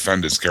can you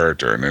defend his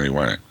character in any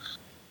way?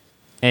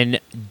 And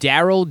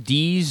Daryl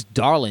D's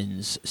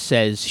Darlings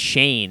says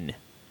Shane.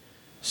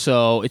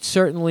 So it's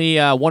certainly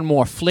one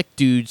more. Flick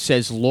Dude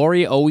says,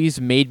 Laurie always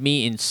made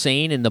me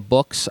insane in the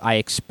books. I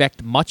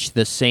expect much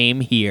the same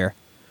here.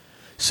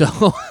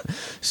 So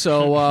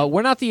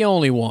we're not the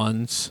only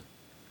ones.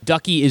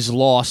 Ducky is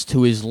Lost,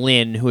 who is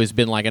Lynn, who has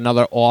been like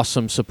another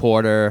awesome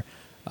supporter.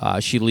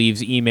 She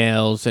leaves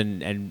emails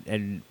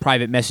and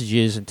private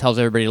messages and tells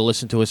everybody to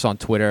listen to us on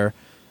Twitter.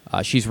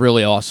 She's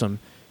really awesome.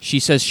 She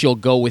says she'll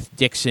go with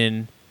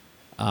Dixon.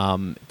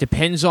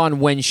 Depends on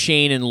when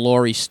Shane and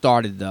Laurie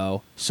started,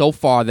 though. So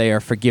far, they are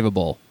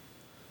forgivable.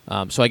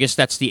 So I guess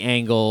that's the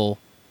angle,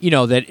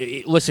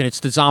 listen, it's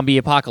the zombie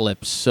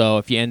apocalypse. So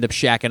if you end up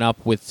shacking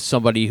up with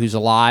somebody who's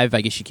alive,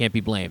 I guess you can't be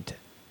blamed.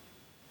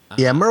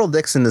 Yeah, Merle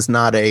Dixon is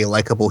not a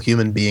likable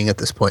human being at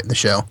this point in the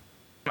show.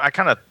 I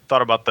kind of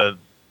thought about the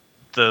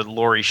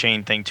Laurie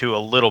Shane thing, too, a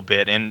little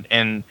bit.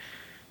 And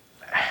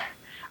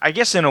I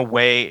guess in a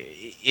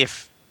way,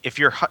 if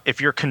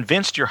you're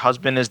convinced your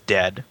husband is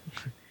dead,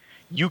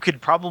 you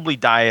could probably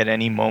die at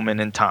any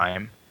moment in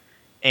time,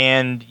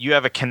 and you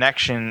have a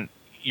connection.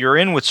 You're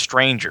in with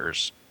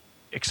strangers,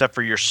 except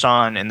for your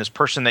son and this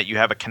person that you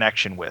have a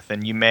connection with,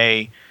 and you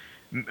may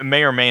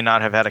or may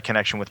not have had a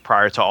connection with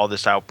prior to all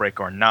this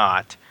outbreak or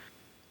not.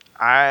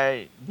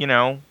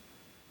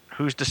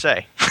 Who's to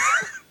say?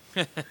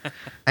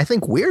 I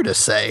think we're to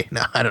say.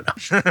 No, I don't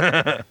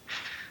know.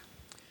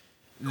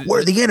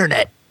 We're the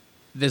internet.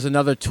 There's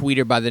another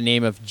tweeter by the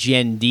name of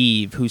Jen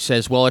Deeve who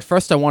says, well, at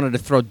first I wanted to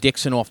throw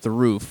Dixon off the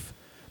roof,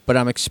 but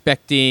I'm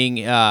expecting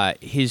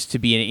his to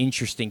be an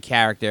interesting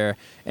character.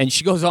 And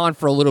she goes on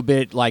for a little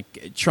bit,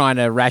 like trying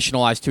to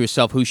rationalize to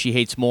herself who she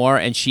hates more,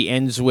 and she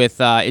ends with,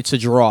 it's a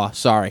draw,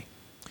 sorry.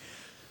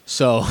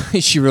 So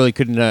she really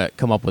couldn't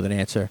come up with an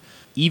answer.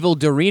 Evil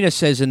Dorina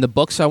says, in the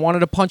books, I wanted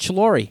to punch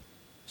Laurie.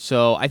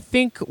 So I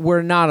think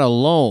we're not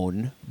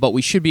alone, but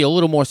we should be a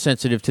little more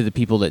sensitive to the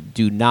people that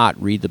do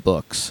not read the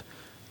books.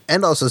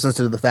 And also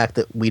sensitive to the fact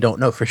that we don't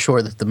know for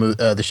sure that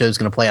the show is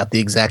going to play out the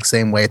exact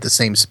same way at the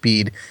same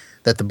speed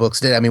that the books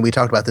did. I mean, we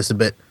talked about this a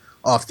bit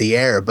off the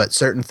air, but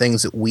certain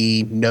things that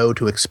we know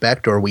to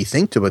expect or we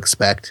think to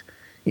expect,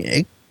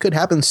 it could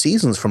happen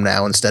seasons from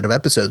now instead of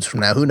episodes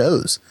from now. Who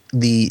knows?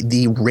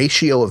 The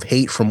ratio of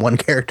hate from one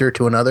character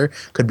to another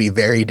could be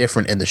very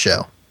different in the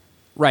show.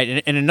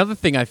 Right, and another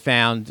thing I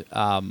found,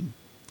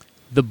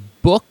 the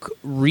book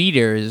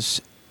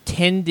readers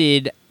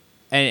tended,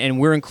 and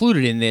we're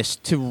included in this,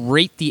 to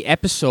rate the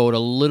episode a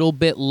little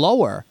bit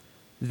lower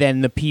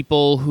than the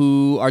people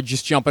who are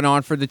just jumping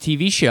on for the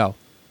TV show.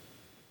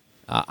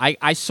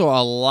 I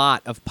saw a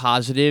lot of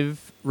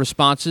positive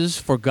responses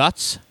for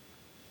Guts.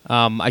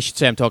 I should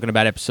say I'm talking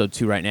about episode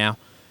 2 right now.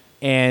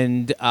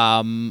 And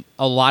a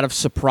lot of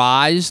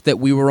surprise that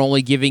we were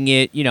only giving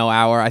it,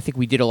 I think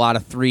we did a lot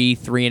of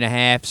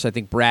 3.5. So I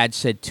think Brad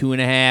said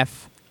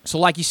 2.5. So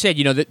like you said,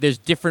 there's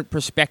different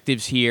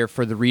perspectives here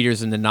for the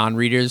readers and the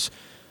non-readers.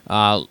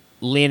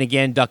 Lynn,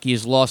 again, Ducky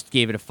is Lost,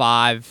 gave it a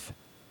 5.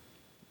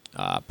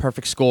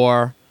 Perfect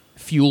Score.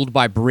 Fueled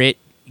by Brit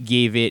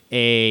gave it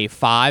a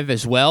 5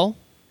 as well.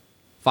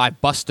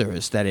 5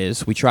 Busters, that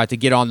is. We tried to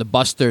get on the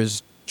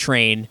Busters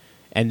train,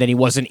 and then he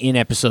wasn't in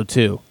episode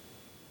 2,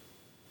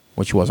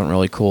 which wasn't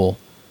really cool.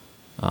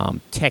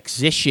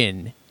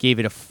 Texician gave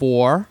it a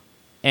 4.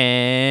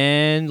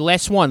 And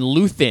last one,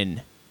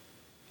 Luthen,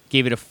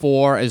 gave it a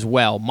 4 as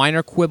well.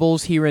 Minor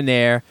quibbles here and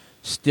there,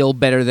 still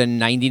better than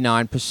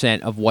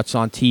 99% of what's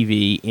on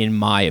TV, in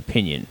my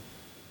opinion.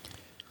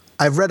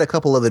 I've read a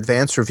couple of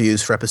advanced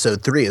reviews for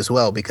episode 3 as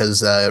well,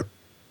 because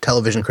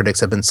television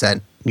critics have been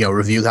sent,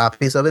 review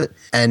copies of it.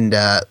 And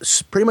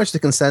pretty much the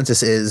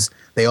consensus is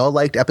they all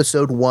liked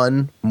episode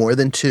 1 more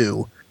than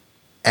 2.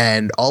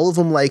 And all of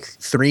them like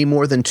 3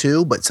 more than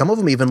 2, but some of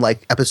them even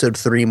like episode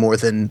 3 more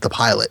than the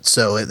pilot.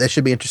 So that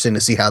should be interesting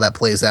to see how that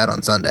plays out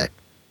on Sunday.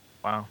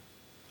 Wow.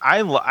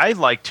 I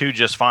like 2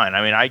 just fine.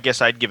 I mean, I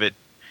guess I give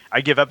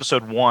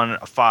episode 1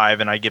 a 5,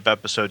 and I give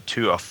episode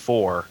 2 a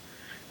 4.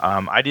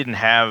 I didn't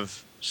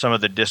have some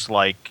of the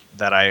dislike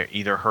that I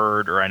either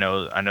heard or I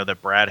know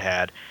that Brad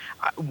had.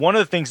 One of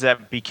the things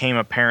that became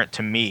apparent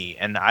to me,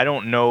 and I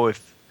don't know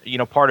if,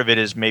 part of it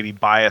is maybe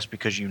biased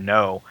because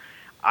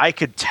I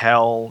could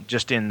tell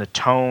just in the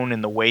tone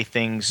and the way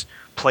things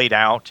played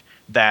out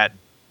that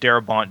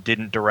Darabont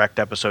didn't direct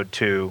episode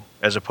 2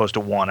 as opposed to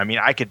 1. I mean,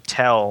 I could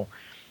tell,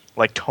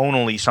 like,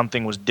 tonally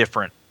something was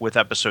different with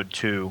episode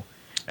 2.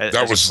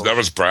 That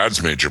was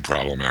Brad's major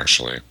problem,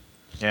 actually.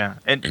 Yeah,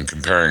 in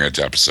comparing it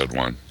to episode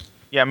 1.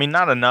 Yeah, I mean,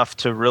 not enough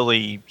to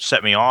really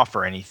set me off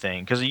or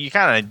anything, because you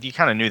kind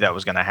of knew that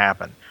was going to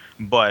happen.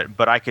 But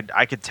I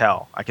could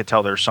tell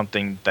there's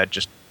something that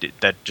just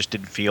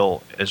didn't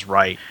feel as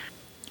right.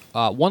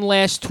 One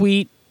last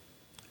tweet,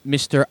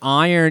 Mr.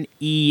 Iron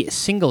E.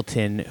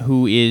 Singleton,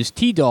 who is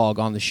T-Dog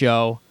on the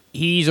show.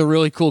 He's a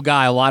really cool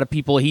guy. A lot of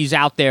people, he's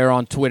out there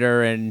on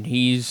Twitter, and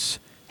he's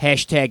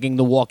hashtagging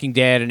The Walking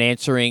Dead and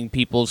answering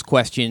people's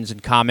questions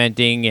and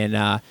commenting.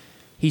 And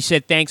he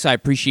said, thanks, I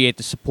appreciate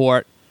the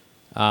support.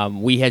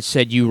 We had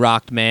said you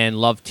rocked, man,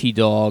 love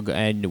T-Dog,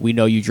 and we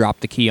know you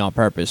dropped the key on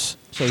purpose.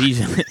 So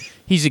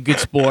he's a good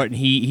sport, and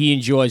he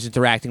enjoys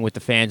interacting with the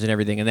fans and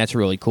everything, and that's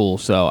really cool.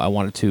 So I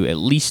wanted to at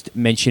least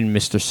mention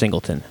Mr.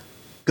 Singleton.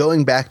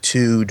 Going back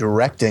to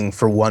directing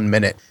for 1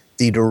 minute,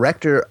 the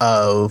director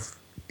of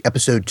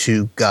episode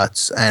 2,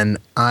 Guts, and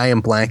I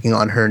am blanking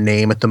on her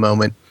name at the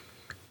moment,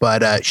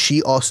 but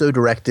she also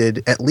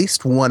directed at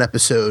least one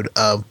episode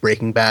of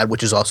Breaking Bad,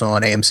 which is also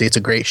on AMC. It's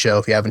a great show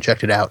if you haven't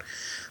checked it out.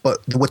 But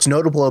what's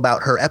notable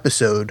about her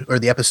episode, or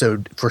the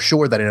episode for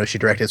sure that I know she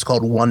directed, it's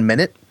called 1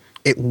 Minute.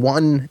 It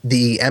won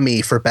the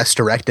Emmy for Best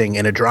Directing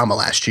in a Drama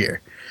last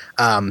year.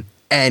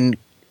 And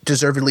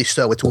deservedly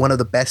so. It's one of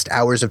the best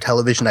hours of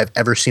television I've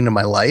ever seen in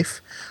my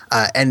life.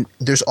 And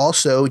there's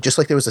also, just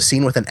like there was a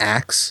scene with an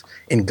axe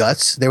in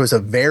Guts, there was a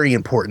very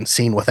important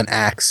scene with an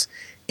axe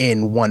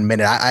in 1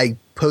 minute. I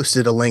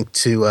posted a link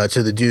to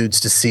the dudes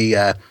to see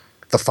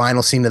the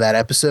final scene of that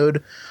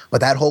episode.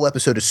 But that whole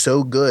episode is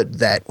so good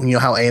that,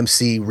 how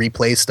AMC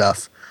replays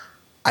stuff,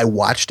 I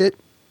watched it.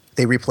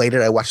 They replayed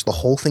it. I watched the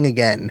whole thing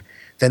again.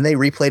 Then they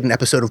replayed an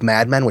episode of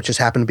Mad Men, which just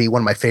happened to be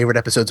one of my favorite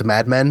episodes of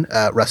Mad Men.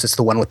 Russ, it's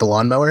the one with the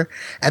lawnmower.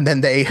 And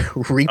then they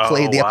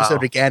replayed the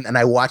episode again, and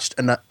I watched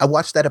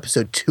that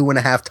episode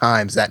 2.5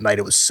 times that night.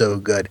 It was so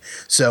good.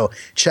 So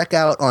check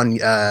out on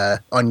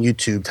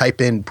YouTube, type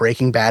in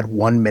Breaking Bad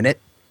 1 minute,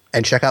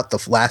 and check out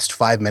the last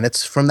 5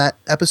 minutes from that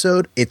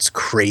episode. It's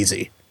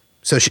crazy.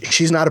 So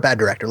she's not a bad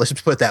director. Let's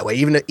just put it that way.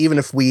 Even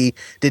if we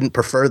didn't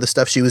prefer the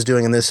stuff she was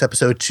doing in this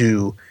episode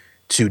to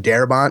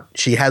Darabont,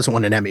 she has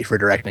won an Emmy for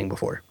directing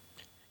before.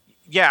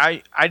 Yeah,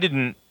 I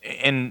didn't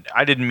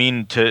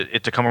mean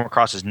it to come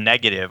across as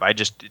negative.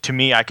 To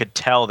me, I could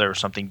tell there was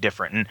something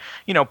different.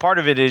 And part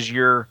of it is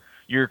you're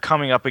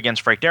coming up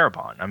against Frank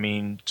Darabont. I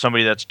mean,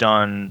 somebody that's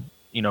done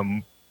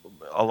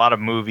a lot of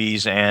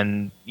movies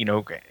and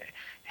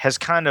has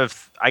kind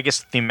of, I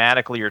guess,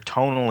 thematically or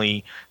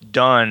tonally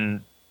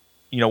done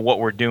what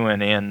we're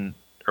doing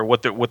or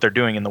what they're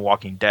doing in The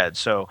Walking Dead.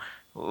 So,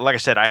 like I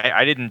said,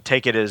 I didn't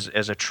take it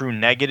as a true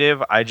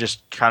negative. I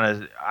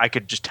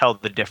could just tell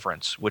the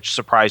difference, which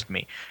surprised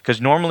me. Because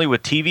normally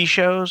with TV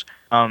shows,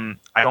 I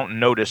don't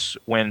notice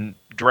when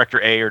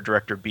director A or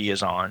director B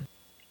is on.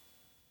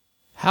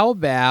 How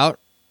about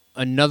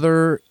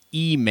another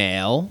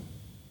email,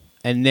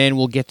 and then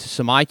we'll get to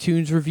some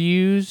iTunes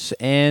reviews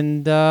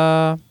and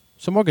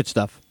some more good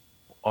stuff.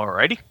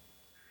 Alrighty.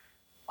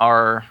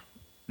 Our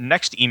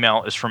next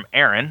email is from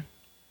Aaron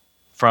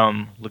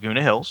from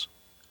Laguna Hills.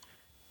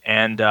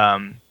 And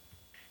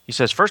he He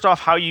says, first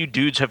off, how you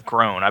dudes have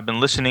grown. I've been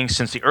listening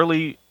since the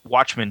early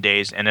Watchmen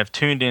days and have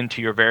tuned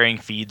into your varying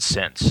feeds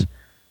since.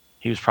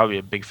 He was probably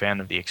a big fan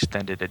of the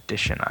extended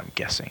edition, I'm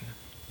guessing.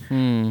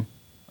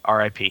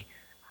 R.I.P.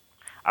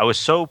 I was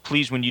so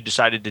pleased when you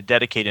decided to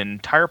dedicate an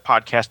entire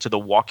podcast to the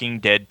Walking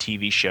Dead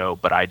TV show,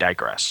 but I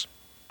digress.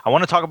 I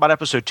want to talk about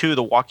episode 2 of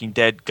The Walking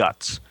Dead,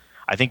 Guts.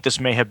 I think this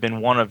may have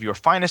been one of your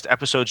finest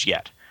episodes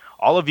yet.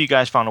 All of you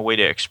guys found a way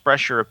to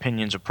express your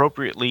opinions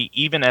appropriately,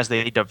 even as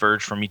they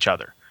diverged from each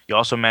other. You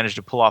also managed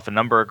to pull off a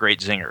number of great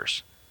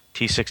zingers.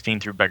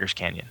 T16 through Beggar's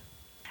Canyon.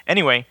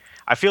 Anyway,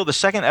 I feel the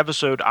second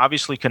episode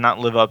obviously could not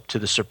live up to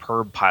the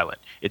superb pilot.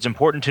 It's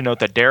important to note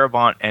that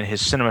Darabont and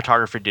his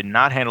cinematographer did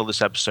not handle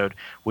this episode,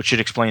 which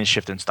should explain the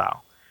shift in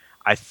style.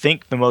 I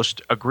think the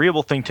most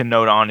agreeable thing to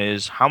note on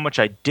is how much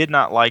I did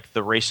not like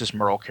the racist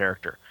Merle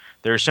character.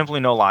 There is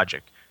simply no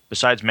logic,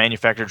 besides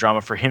manufactured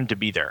drama, for him to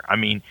be there. I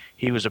mean,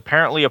 he was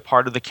apparently a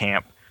part of the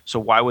camp, so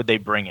why would they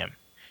bring him?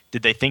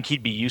 Did they think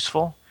he'd be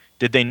useful?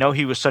 Did they know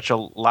he was such a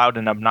loud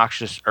and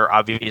obnoxious or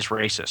obvious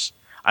racist?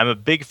 I'm a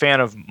big fan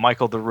of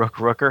Michael the Rook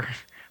Rooker,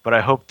 but I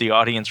hope the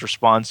audience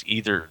response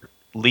either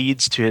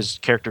leads to his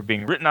character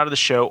being written out of the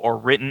show or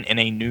written in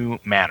a new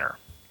manner.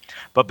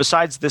 But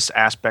besides this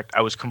aspect, I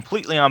was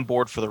completely on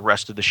board for the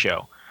rest of the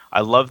show.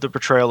 I love the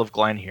portrayal of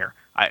Glenn here.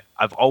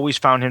 I've always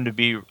found him to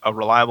be a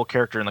reliable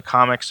character in the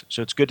comics,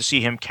 so it's good to see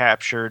him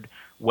captured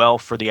well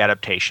for the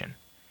adaptation.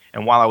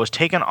 And while I was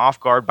taken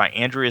off guard by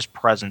Andrea's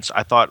presence,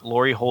 I thought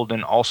Laurie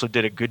Holden also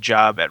did a good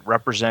job at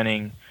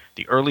representing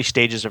the early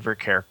stages of her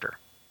character.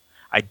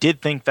 I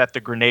did think that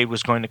the grenade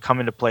was going to come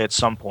into play at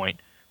some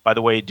point. By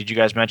the way, did you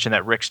guys mention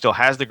that Rick still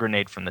has the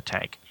grenade from the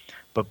tank?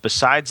 But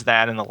besides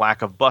that and the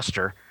lack of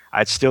Buster,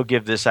 I'd still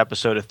give this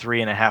episode a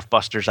 3.5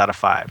 Busters out of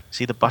 5.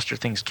 See, the Buster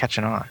thing's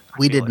catching on.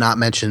 We did not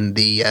mention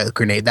the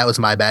grenade. That was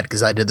my bad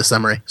because I did the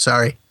summary.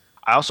 Sorry.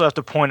 I also have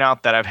to point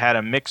out that I've had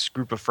a mixed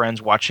group of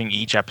friends watching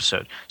each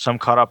episode. Some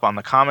caught up on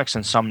the comics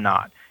and some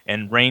not,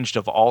 and ranged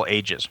of all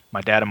ages.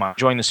 My dad and I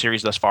enjoying the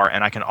series thus far,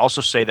 and I can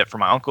also say that for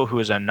my uncle, who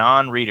is a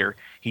non-reader,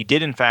 he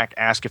did in fact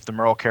ask if the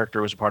Merle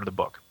character was a part of the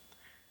book.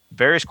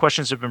 Various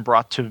questions have been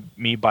brought to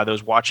me by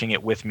those watching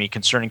it with me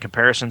concerning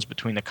comparisons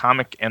between the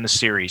comic and the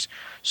series,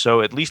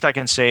 so at least I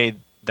can say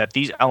that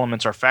these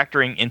elements are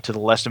factoring into the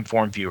less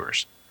informed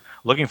viewers.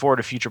 Looking forward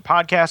to future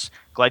podcasts.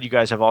 Glad you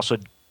guys have also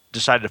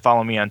decided to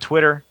follow me on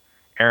Twitter,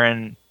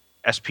 Aaron's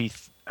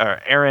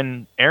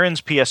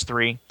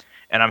PS3,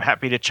 and I'm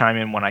happy to chime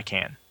in when I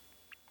can.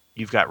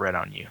 You've got red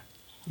on you.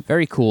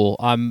 Very cool.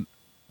 I'm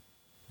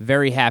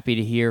very happy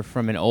to hear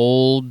from an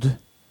old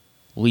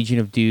Legion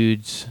of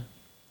Dudes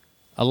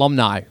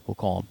alumni, we'll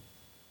call him.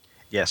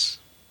 Yes.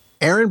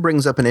 Aaron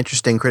brings up an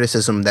interesting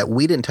criticism that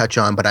we didn't touch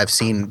on, but I've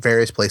seen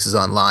various places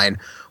online,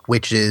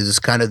 which is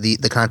kind of the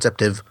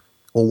concept of,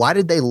 well, why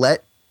did they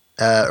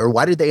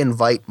why did they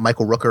invite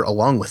Michael Rooker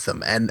along with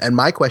them? And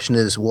my question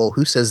is, well,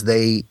 who says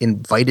they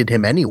invited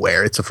him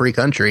anywhere? It's a free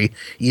country,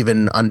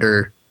 even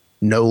under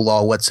no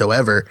law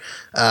whatsoever.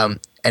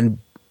 And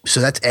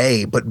so that's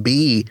A. But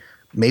B,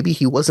 maybe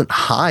he wasn't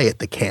high at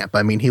the camp.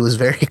 I mean, he was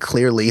very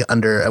clearly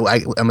under,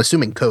 I'm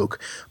assuming coke,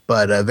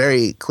 but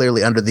very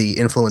clearly under the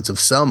influence of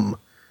some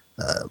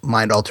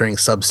mind-altering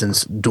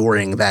substance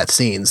during that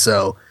scene.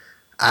 So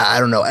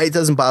I don't know. It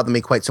doesn't bother me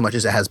quite so much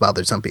as it has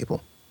bothered some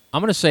people. I'm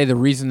going to say the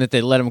reason that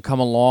they let him come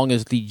along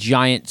is the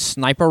giant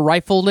sniper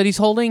rifle that he's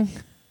holding.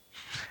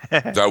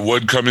 That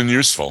would come in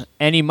useful.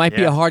 And he might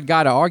be a hard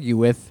guy to argue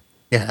with.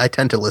 Yeah, I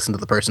tend to listen to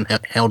the person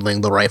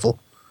handling the rifle.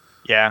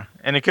 Yeah,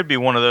 and it could be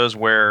one of those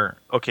where,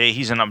 okay,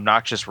 he's an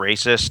obnoxious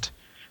racist,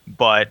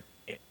 but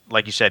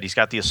like you said, he's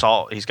got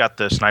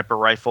the sniper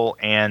rifle,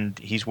 and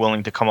he's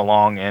willing to come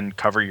along and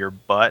cover your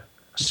butt.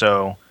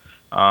 So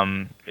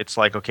it's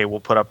like, okay, we'll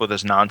put up with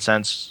this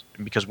nonsense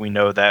because we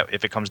know that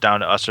if it comes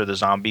down to us or the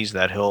zombies,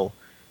 that he'll,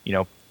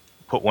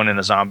 put one in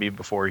a zombie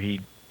before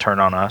he turn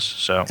on us.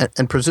 So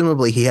and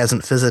presumably he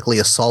hasn't physically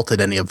assaulted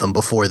any of them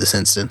before this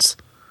instance.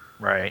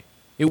 Right.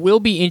 It will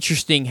be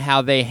interesting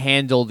how they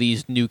handle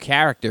these new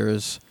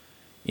characters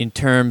in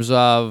terms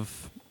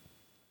of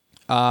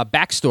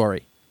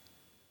backstory.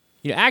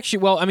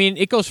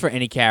 It goes for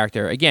any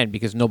character, again,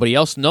 because nobody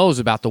else knows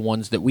about the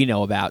ones that we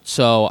know about.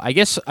 So I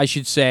guess I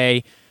should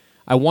say,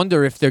 I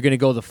wonder if they're going to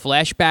go the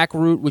flashback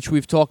route, which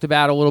we've talked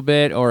about a little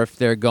bit, or if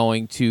they're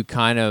going to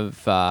kind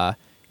of,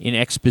 in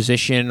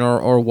exposition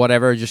or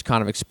whatever, just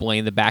kind of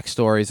explain the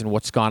backstories and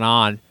what's gone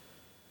on.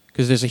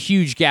 Because there's a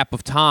huge gap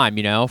of time,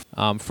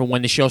 from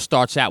when the show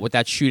starts out with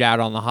that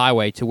shootout on the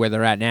highway to where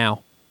they're at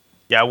now.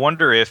 Yeah, I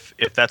wonder if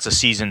that's a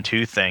season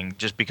 2 thing,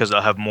 just because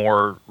they'll have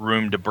more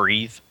room to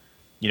breathe.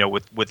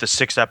 With the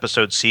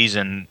 6-episode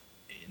season,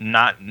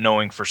 not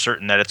knowing for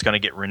certain that it's going to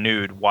get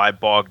renewed, why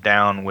bog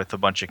down with a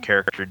bunch of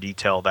character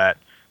detail that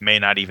may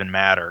not even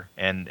matter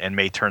and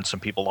may turn some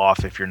people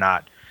off if you're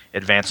not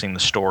advancing the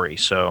story.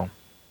 So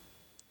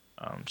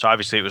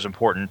obviously it was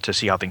important to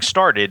see how things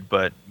started,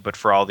 but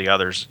for all the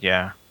others,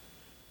 yeah,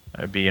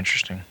 it'd be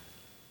interesting.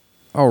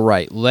 All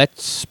right,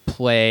 let's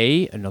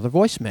play another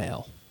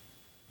voicemail.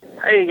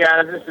 Hey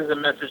guys, this is a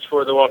message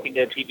for the Walking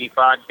Dead TV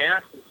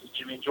podcast. This is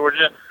Jimmy in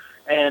Georgia.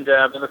 and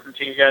I've been listening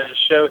to you guys'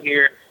 show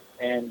here,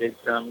 and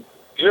it's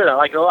good. I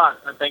like it a lot.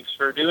 And thanks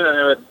for doing it. I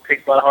know it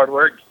takes a lot of hard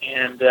work,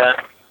 and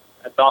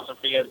that's awesome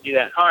for you guys to do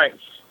that. All right.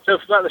 So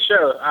about the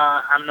show,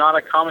 I'm not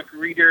a comic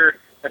reader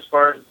as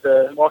far as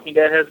The Walking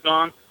Dead has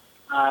gone.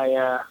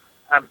 I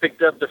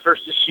picked up the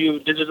first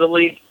issue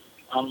digitally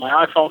on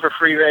my iPhone for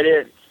free, read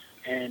it,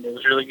 and it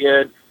was really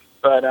good.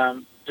 But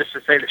just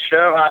to say the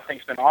show, I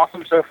think it's been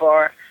awesome so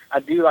far. I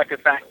do like the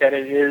fact that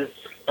it is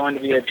going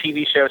to be a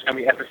TV show. It's going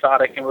to be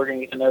episodic, and we're going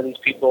to get to know these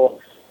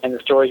people, and the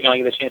story's going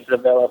to get a chance to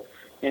develop,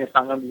 and it's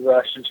not going to be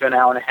rushed into an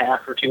hour and a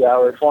half or 2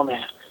 hour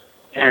format.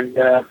 And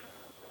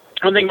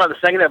one thing about the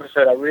second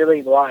episode I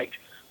really liked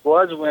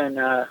was when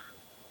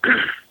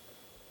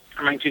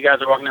two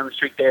guys are walking down the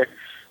street there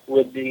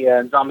with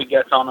the zombie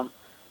guts on them,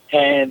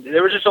 and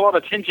there was just a lot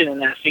of tension in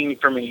that scene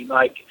for me.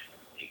 Like,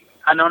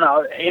 I don't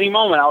know, at any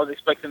moment I was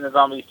expecting the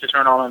zombies to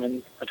turn on them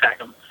and attack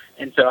them,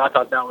 and so I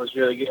thought that was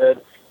really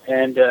good.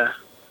 And I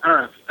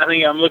don't know, I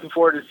think I'm looking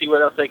forward to see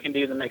what else they can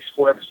do in the next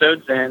 4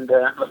 episodes, and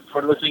looking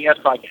forward to listening to you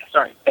guys' podcast.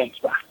 All right, thanks,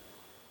 bye.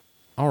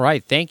 All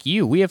right, thank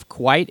you. We have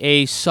quite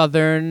a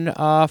southern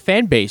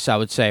fan base, I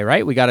would say,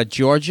 right? We got a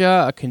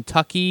Georgia, a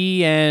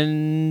Kentucky,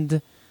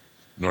 and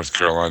North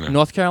Carolina.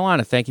 North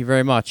Carolina. Thank you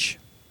very much.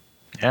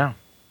 Yeah.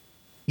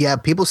 Yeah,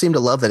 people seem to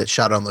love that it's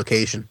shot on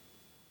location.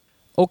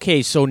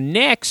 Okay, so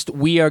next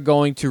we are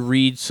going to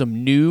read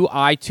some new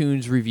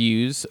iTunes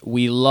reviews.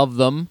 We love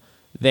them.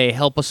 They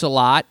help us a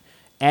lot.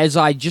 As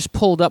I just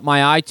pulled up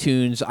my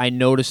iTunes, I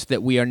noticed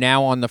that we are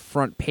now on the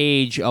front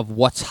page of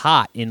What's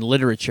Hot in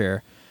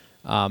Literature.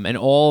 And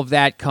all of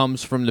that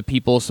comes from the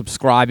people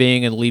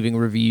subscribing and leaving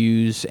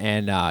reviews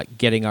and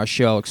getting our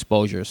show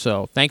exposure.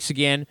 So thanks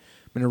again.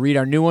 I'm going to read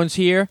our new ones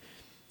here.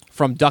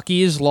 From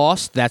Ducky is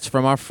Lost, that's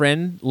from our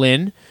friend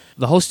Lynn.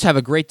 The hosts have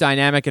a great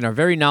dynamic and are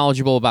very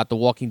knowledgeable about the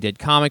Walking Dead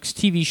comics,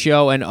 TV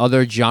show, and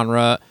other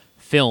genre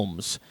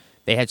films.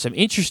 They had some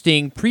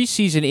interesting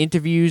preseason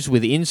interviews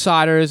with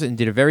insiders and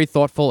did a very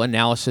thoughtful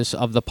analysis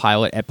of the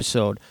pilot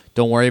episode.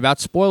 Don't worry about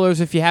spoilers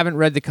if you haven't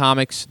read the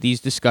comics. These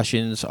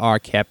discussions are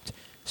kept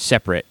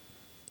separate.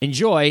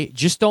 Enjoy,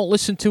 just don't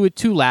listen to it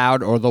too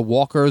loud or the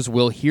walkers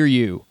will hear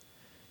you.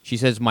 She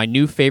says, my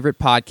new favorite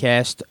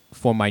podcast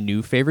for my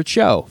new favorite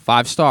show.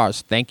 5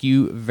 stars. Thank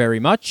you very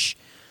much.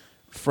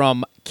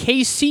 From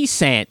KC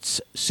Sants,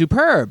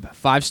 superb.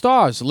 5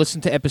 stars.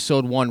 Listened to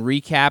episode 1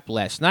 recap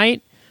last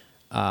night.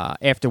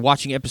 After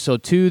watching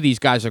episode 2, these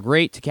guys are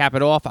great. To cap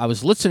it off, I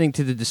was listening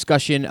to the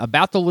discussion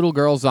about the little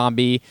girl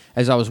zombie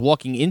as I was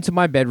walking into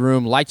my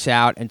bedroom, lights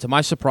out, and to my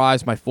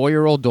surprise, my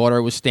 4-year-old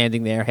daughter was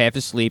standing there half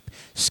asleep,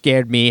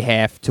 scared me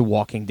half to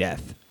walking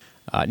death.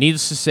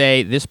 Needless to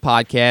say, this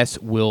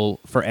podcast will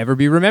forever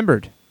be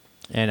remembered.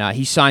 And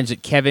he signs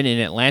it Kevin in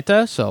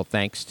Atlanta, so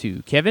thanks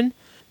to Kevin.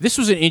 This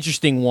was an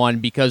interesting one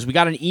because we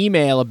got an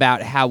email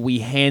about how we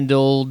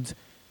handled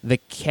the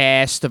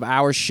cast of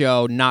our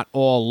show not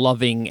all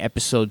loving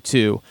episode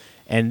 2.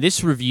 And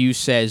this review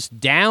says,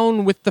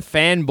 down with the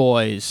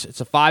fanboys.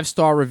 It's a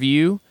 5-star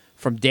review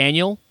from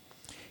Daniel.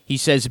 He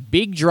says,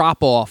 big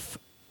drop-off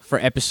for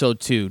episode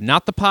 2.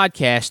 Not the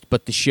podcast,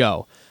 but the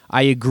show.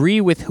 I agree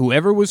with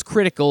whoever was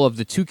critical of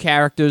the 2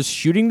 characters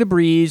shooting the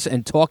breeze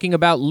and talking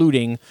about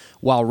looting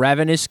while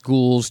ravenous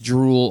ghouls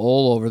drool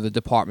all over the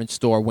department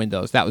store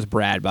windows. That was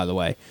Brad, by the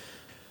way.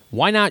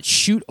 Why not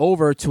shoot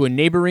over to a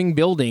neighboring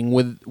building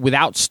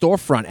without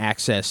storefront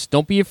access?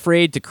 Don't be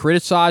afraid to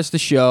criticize the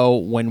show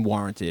when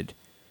warranted.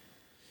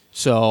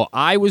 So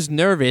I was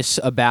nervous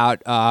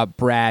about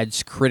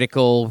Brad's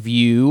critical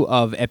view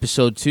of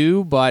episode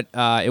 2, but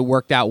it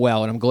worked out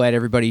well, and I'm glad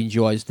everybody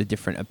enjoys the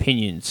different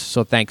opinions.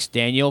 So thanks,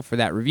 Daniel, for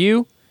that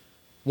review.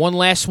 One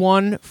last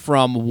one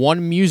from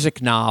One Music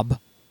Knob.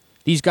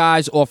 These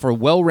guys offer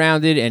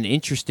well-rounded and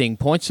interesting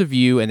points of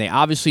view, and they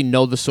obviously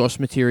know the source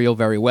material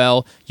very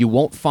well. You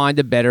won't find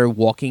a better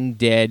Walking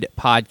Dead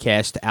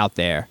podcast out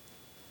there.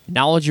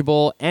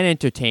 Knowledgeable and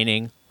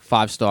entertaining,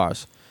 5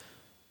 stars.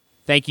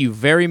 Thank you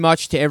very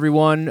much to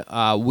everyone.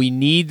 We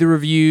need the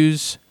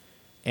reviews,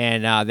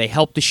 and they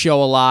help the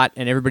show a lot,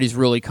 and everybody's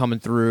really coming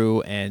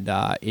through, and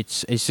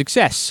it's a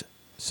success.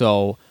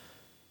 So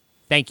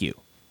thank you.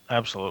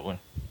 Absolutely.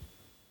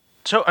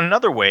 So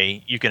another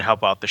way you can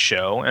help out the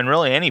show, and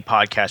really any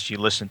podcast you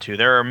listen to,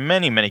 there are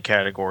many, many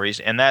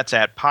categories, and that's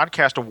at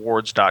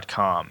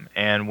podcastawards.com.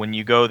 And when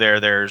you go there,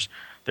 there's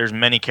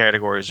many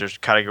categories. There's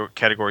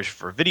categories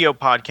for video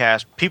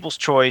podcast, People's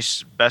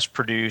Choice, Best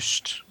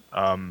Produced,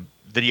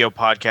 video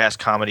podcast,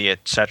 comedy,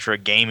 etc.,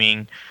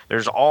 gaming.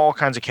 There's all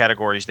kinds of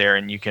categories there,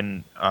 and you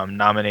can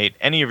nominate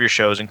any of your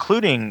shows,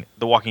 including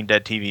the Walking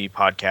Dead TV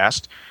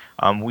podcast.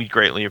 We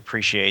greatly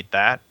appreciate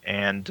that,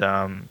 and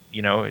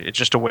it's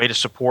just a way to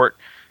support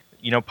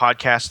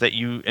podcasts that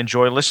you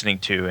enjoy listening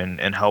to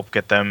and help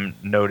get them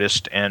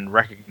noticed and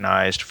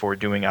recognized for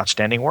doing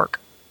outstanding work.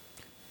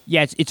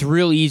 Yeah, it's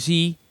real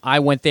easy. I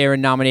went there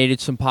and nominated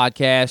some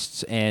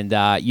podcasts, and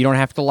you don't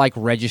have to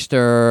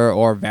register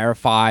or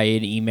verify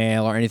an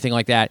email or anything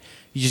like that.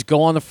 You just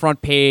go on the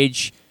front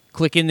page,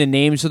 click in the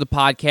names of the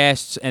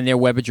podcasts and their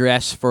web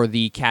address for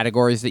the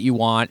categories that you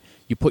want.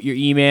 You put your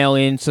email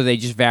in, so they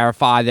just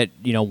verify that,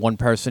 one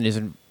person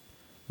isn't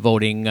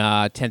voting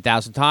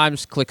 10,000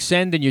 times. Click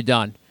send, and you're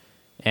done.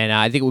 And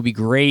I think it would be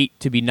great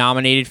to be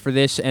nominated for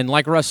this. And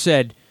like Russ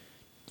said,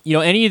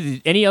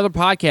 any other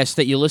podcasts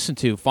that you listen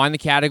to, find the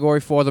category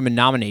for them and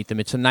nominate them.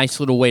 It's a nice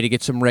little way to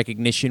get some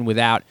recognition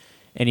without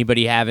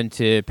anybody having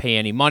to pay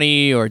any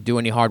money or do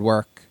any hard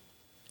work.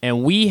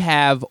 And we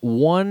have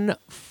one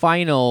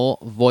final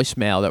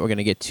voicemail that we're going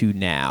to get to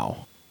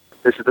now.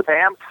 This is the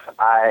PAMP.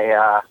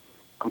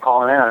 I'm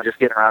calling in. I'm just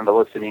getting around to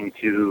listening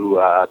to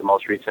the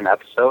most recent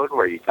episode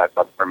where you talked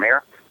about the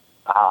premiere.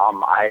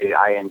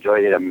 I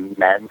enjoyed it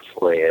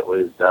immensely. It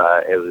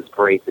was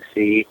great to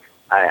see.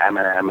 I'm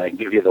gonna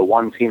give you the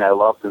one scene I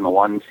loved and the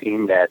one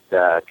scene that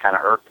kind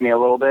of irked me a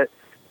little bit.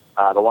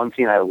 The one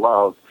scene I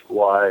loved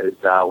was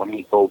when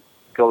he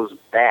goes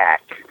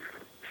back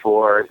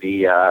for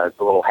the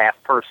little half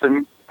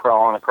person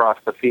crawling across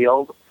the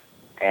field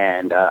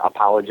and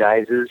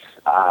apologizes.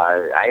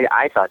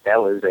 I thought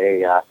that was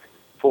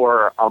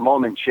for a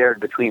moment shared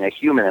between a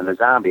human and a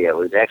zombie. It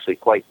was actually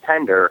quite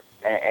tender,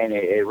 and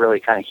it really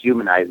kind of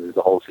humanizes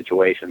the whole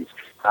situation.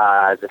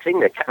 The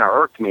thing that kind of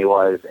irked me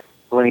was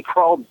when he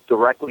crawled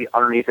directly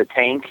underneath a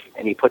tank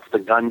and he puts the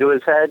gun to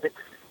his head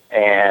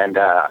and,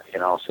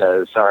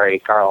 says, sorry,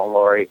 Carl and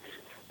Lori.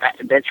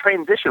 That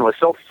transition was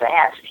so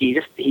fast. He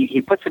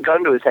puts the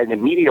gun to his head and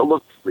immediately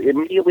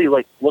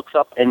looks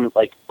up and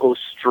goes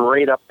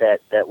straight up that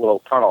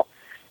little tunnel.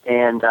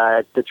 And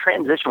the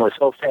transition was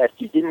so fast,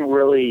 you didn't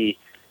really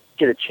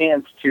get a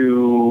chance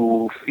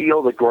to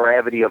feel the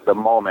gravity of the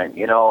moment.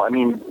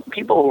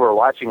 People who are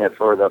watching it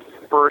for the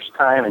first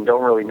time and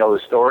don't really know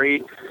the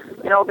story,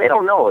 they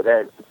don't know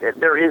that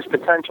there is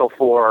potential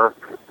for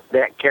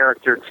that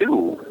character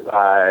to,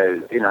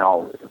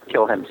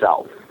 kill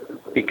himself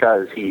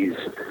because he's,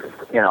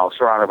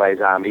 surrounded by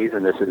zombies,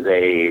 and this is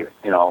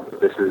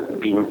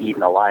being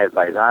eaten alive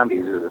by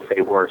zombies is a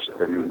fate worse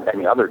than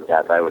any other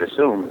death, I would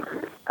assume.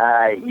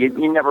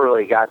 You never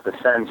really got the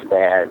sense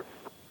that,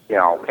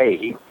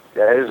 hey,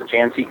 there's a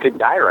chance he could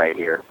die right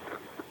here.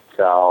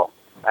 So,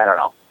 I don't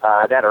know.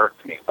 That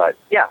irked me. But,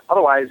 yeah,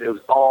 otherwise, it was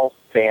all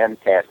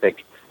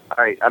fantastic. All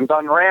right, I'm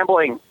done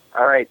rambling.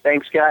 All right,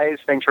 thanks, guys.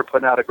 Thanks for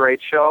putting out a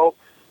great show,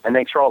 and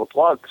thanks for all the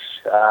plugs.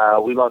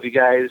 We love you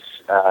guys.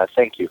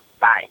 Thank you.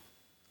 Bye.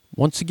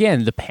 Once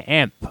again, the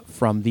PAMP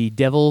from the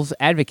Devil's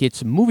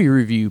Advocates movie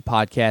review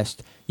podcast.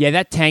 Yeah,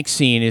 that tank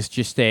scene is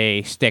just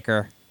a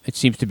sticker. It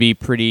seems to be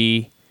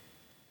pretty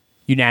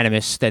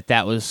unanimous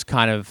that was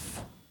kind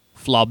of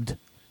flubbed.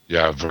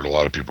 Yeah, I've heard a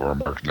lot of people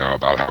remark now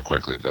about how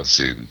quickly that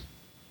scene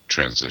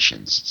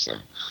transitions. So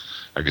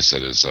I guess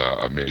that is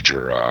a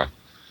major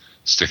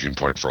sticking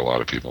point for a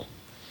lot of people.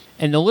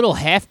 And the little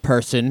half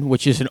person,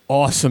 which is an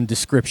awesome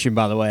description,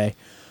 by the way,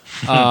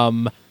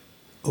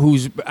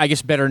 who's, I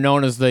guess, better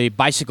known as the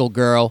bicycle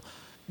girl.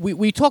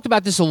 We talked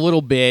about this a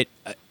little bit.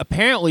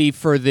 Apparently,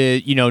 for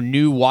the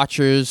new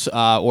watchers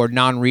or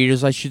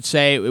non-readers, I should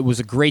say, it was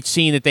a great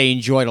scene that they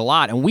enjoyed a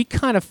lot, and we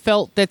kind of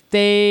felt that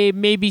they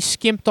maybe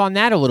skimped on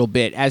that a little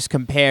bit as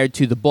compared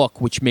to the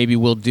book, which maybe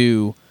we'll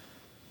do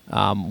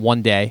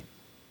one day.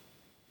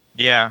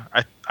 Yeah,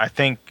 I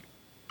think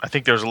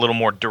there's a little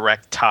more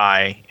direct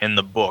tie in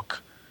the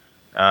book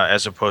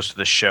as opposed to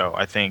the show.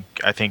 I think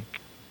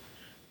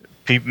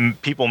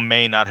people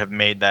may not have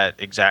made that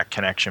exact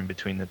connection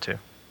between the two.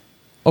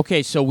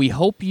 Okay, so we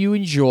hope you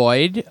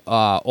enjoyed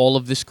all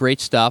of this great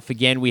stuff.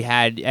 Again, we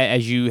had,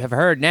 as you have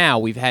heard now,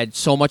 we've had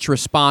so much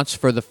response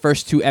for the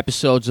first 2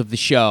 episodes of the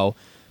show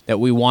that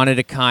we wanted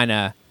to kind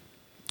of,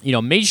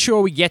 make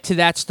sure we get to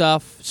that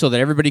stuff so that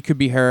everybody could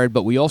be heard,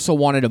 but we also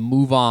wanted to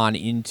move on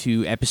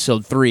into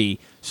episode 3,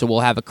 so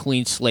we'll have a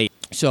clean slate.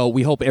 So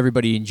we hope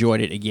everybody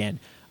enjoyed it again.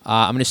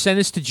 I'm going to send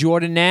this to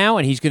Jordan now,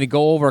 and he's going to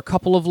go over a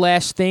couple of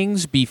last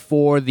things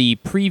before the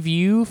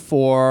preview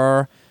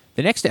for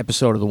the next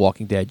episode of The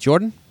Walking Dead.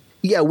 Jordan?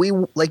 Yeah,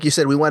 like you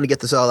said, we wanted to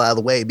get this all out of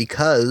the way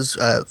because,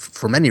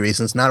 for many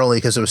reasons, not only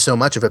because there was so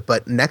much of it,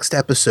 but next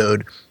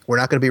episode, we're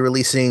not going to be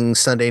releasing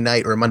Sunday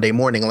night or Monday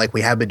morning like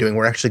we have been doing.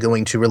 We're actually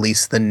going to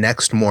release the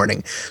next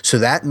morning. So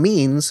that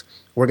means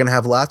we're going to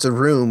have lots of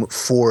room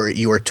for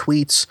your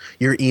tweets,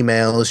 your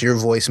emails, your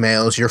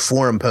voicemails, your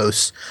forum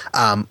posts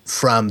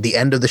from the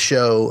end of the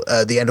show,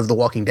 the end of the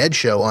Walking Dead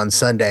show on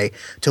Sunday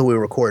till we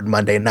record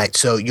Monday night.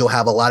 So you'll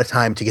have a lot of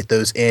time to get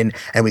those in,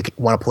 and we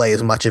want to play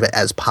as much of it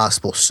as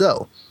possible.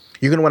 So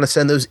you're going to want to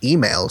send those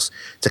emails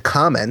to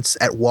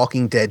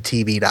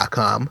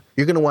comments@walkingdeadtv.com.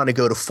 You're going to want to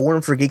go to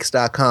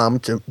forumforgeeks.com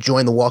to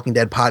join the Walking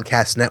Dead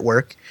Podcast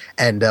Network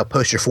and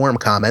post your forum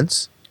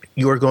comments.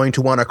 You are going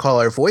to want to call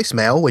our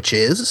voicemail, which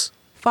is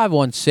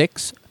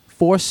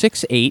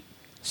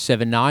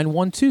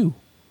 516-468-7912.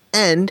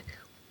 And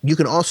You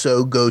can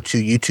also go to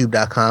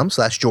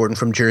youtube.com/Jordan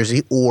from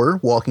Jersey or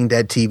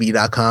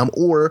walkingdeadtv.com,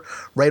 or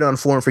right on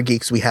Forum for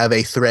Geeks, we have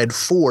a thread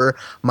for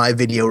my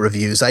video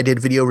reviews. I did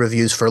video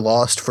reviews for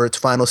Lost for its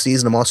final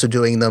season. I'm also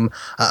doing them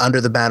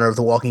under the banner of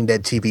the Walking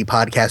Dead TV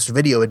podcast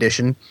video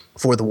edition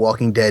for the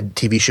Walking Dead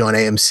TV show on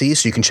AMC,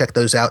 so you can check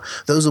those out.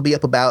 Those will be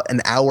up about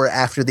an hour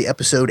after the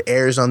episode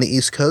airs on the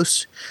East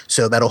Coast,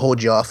 so that'll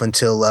hold you off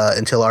until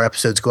our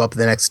episodes go up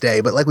the next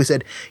day. But like we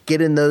said,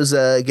 get in those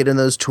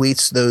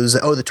tweets.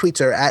 The tweets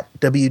are at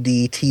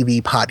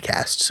WDTV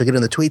Podcast. So get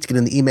in the tweets, get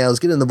in the emails,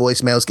 get in the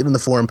voicemails, get in the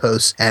forum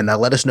posts, and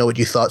let us know what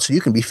you thought so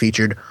you can be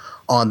featured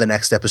on the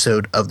next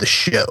episode of the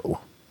show.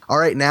 All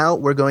right, now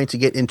we're going to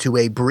get into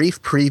a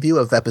brief preview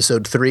of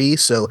episode 3.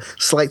 So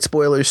slight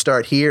spoilers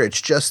start here.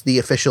 It's just the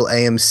official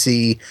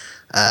AMC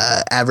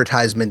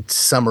advertisement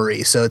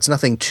summary. So it's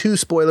nothing too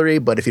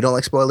spoilery, but if you don't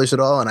like spoilers at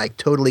all, and I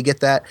totally get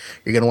that,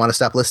 you're going to want to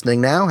stop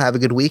listening now. Have a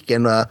good week,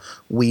 and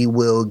we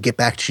will get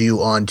back to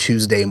you on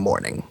Tuesday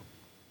morning.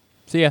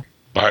 See ya.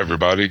 Bye,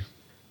 everybody.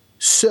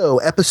 So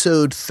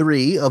episode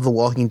 3 of The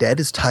Walking Dead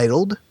is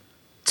titled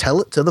Tell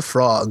It to the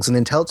Frogs. And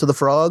in Tell It to the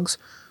Frogs,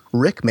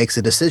 Rick makes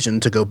a decision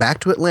to go back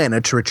to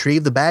Atlanta to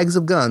retrieve the bags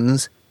of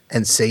guns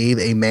and save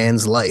a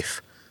man's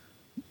life.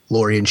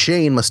 Lori and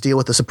Shane must deal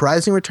with the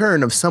surprising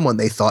return of someone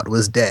they thought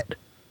was dead.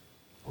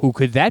 Who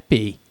could that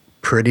be?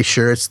 Pretty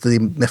sure it's the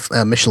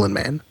Michelin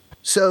Man.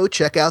 So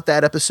check out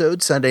that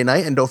episode Sunday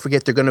night, and don't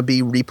forget they're going to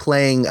be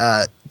replaying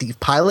the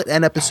pilot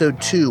and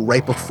episode 2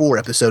 right before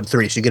episode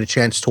 3, so you get a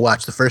chance to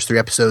watch the first 3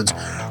 episodes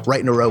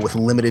right in a row with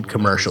limited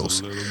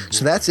commercials.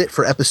 So that's it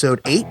for episode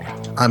 8.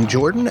 I'm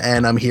Jordan,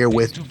 and I'm here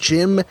with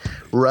Jim,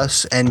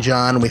 Russ, and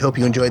John. We hope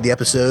you enjoyed the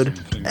episode,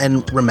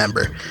 and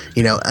remember,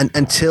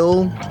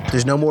 until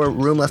there's no more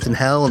room left in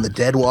hell and the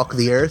dead walk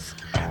the earth,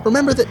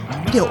 remember that,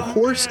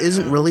 horse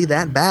isn't really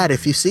that bad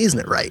if you season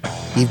it right.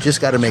 You've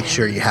just got to make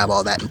sure you have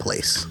all that in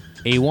place.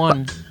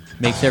 A1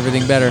 makes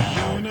everything better.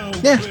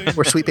 Yeah,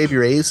 or Sweet Baby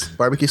Ray's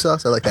barbecue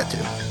sauce. I like that too.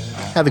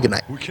 Have a good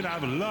night. Good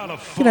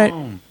night.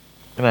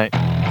 Good night.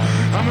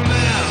 I'm a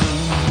man.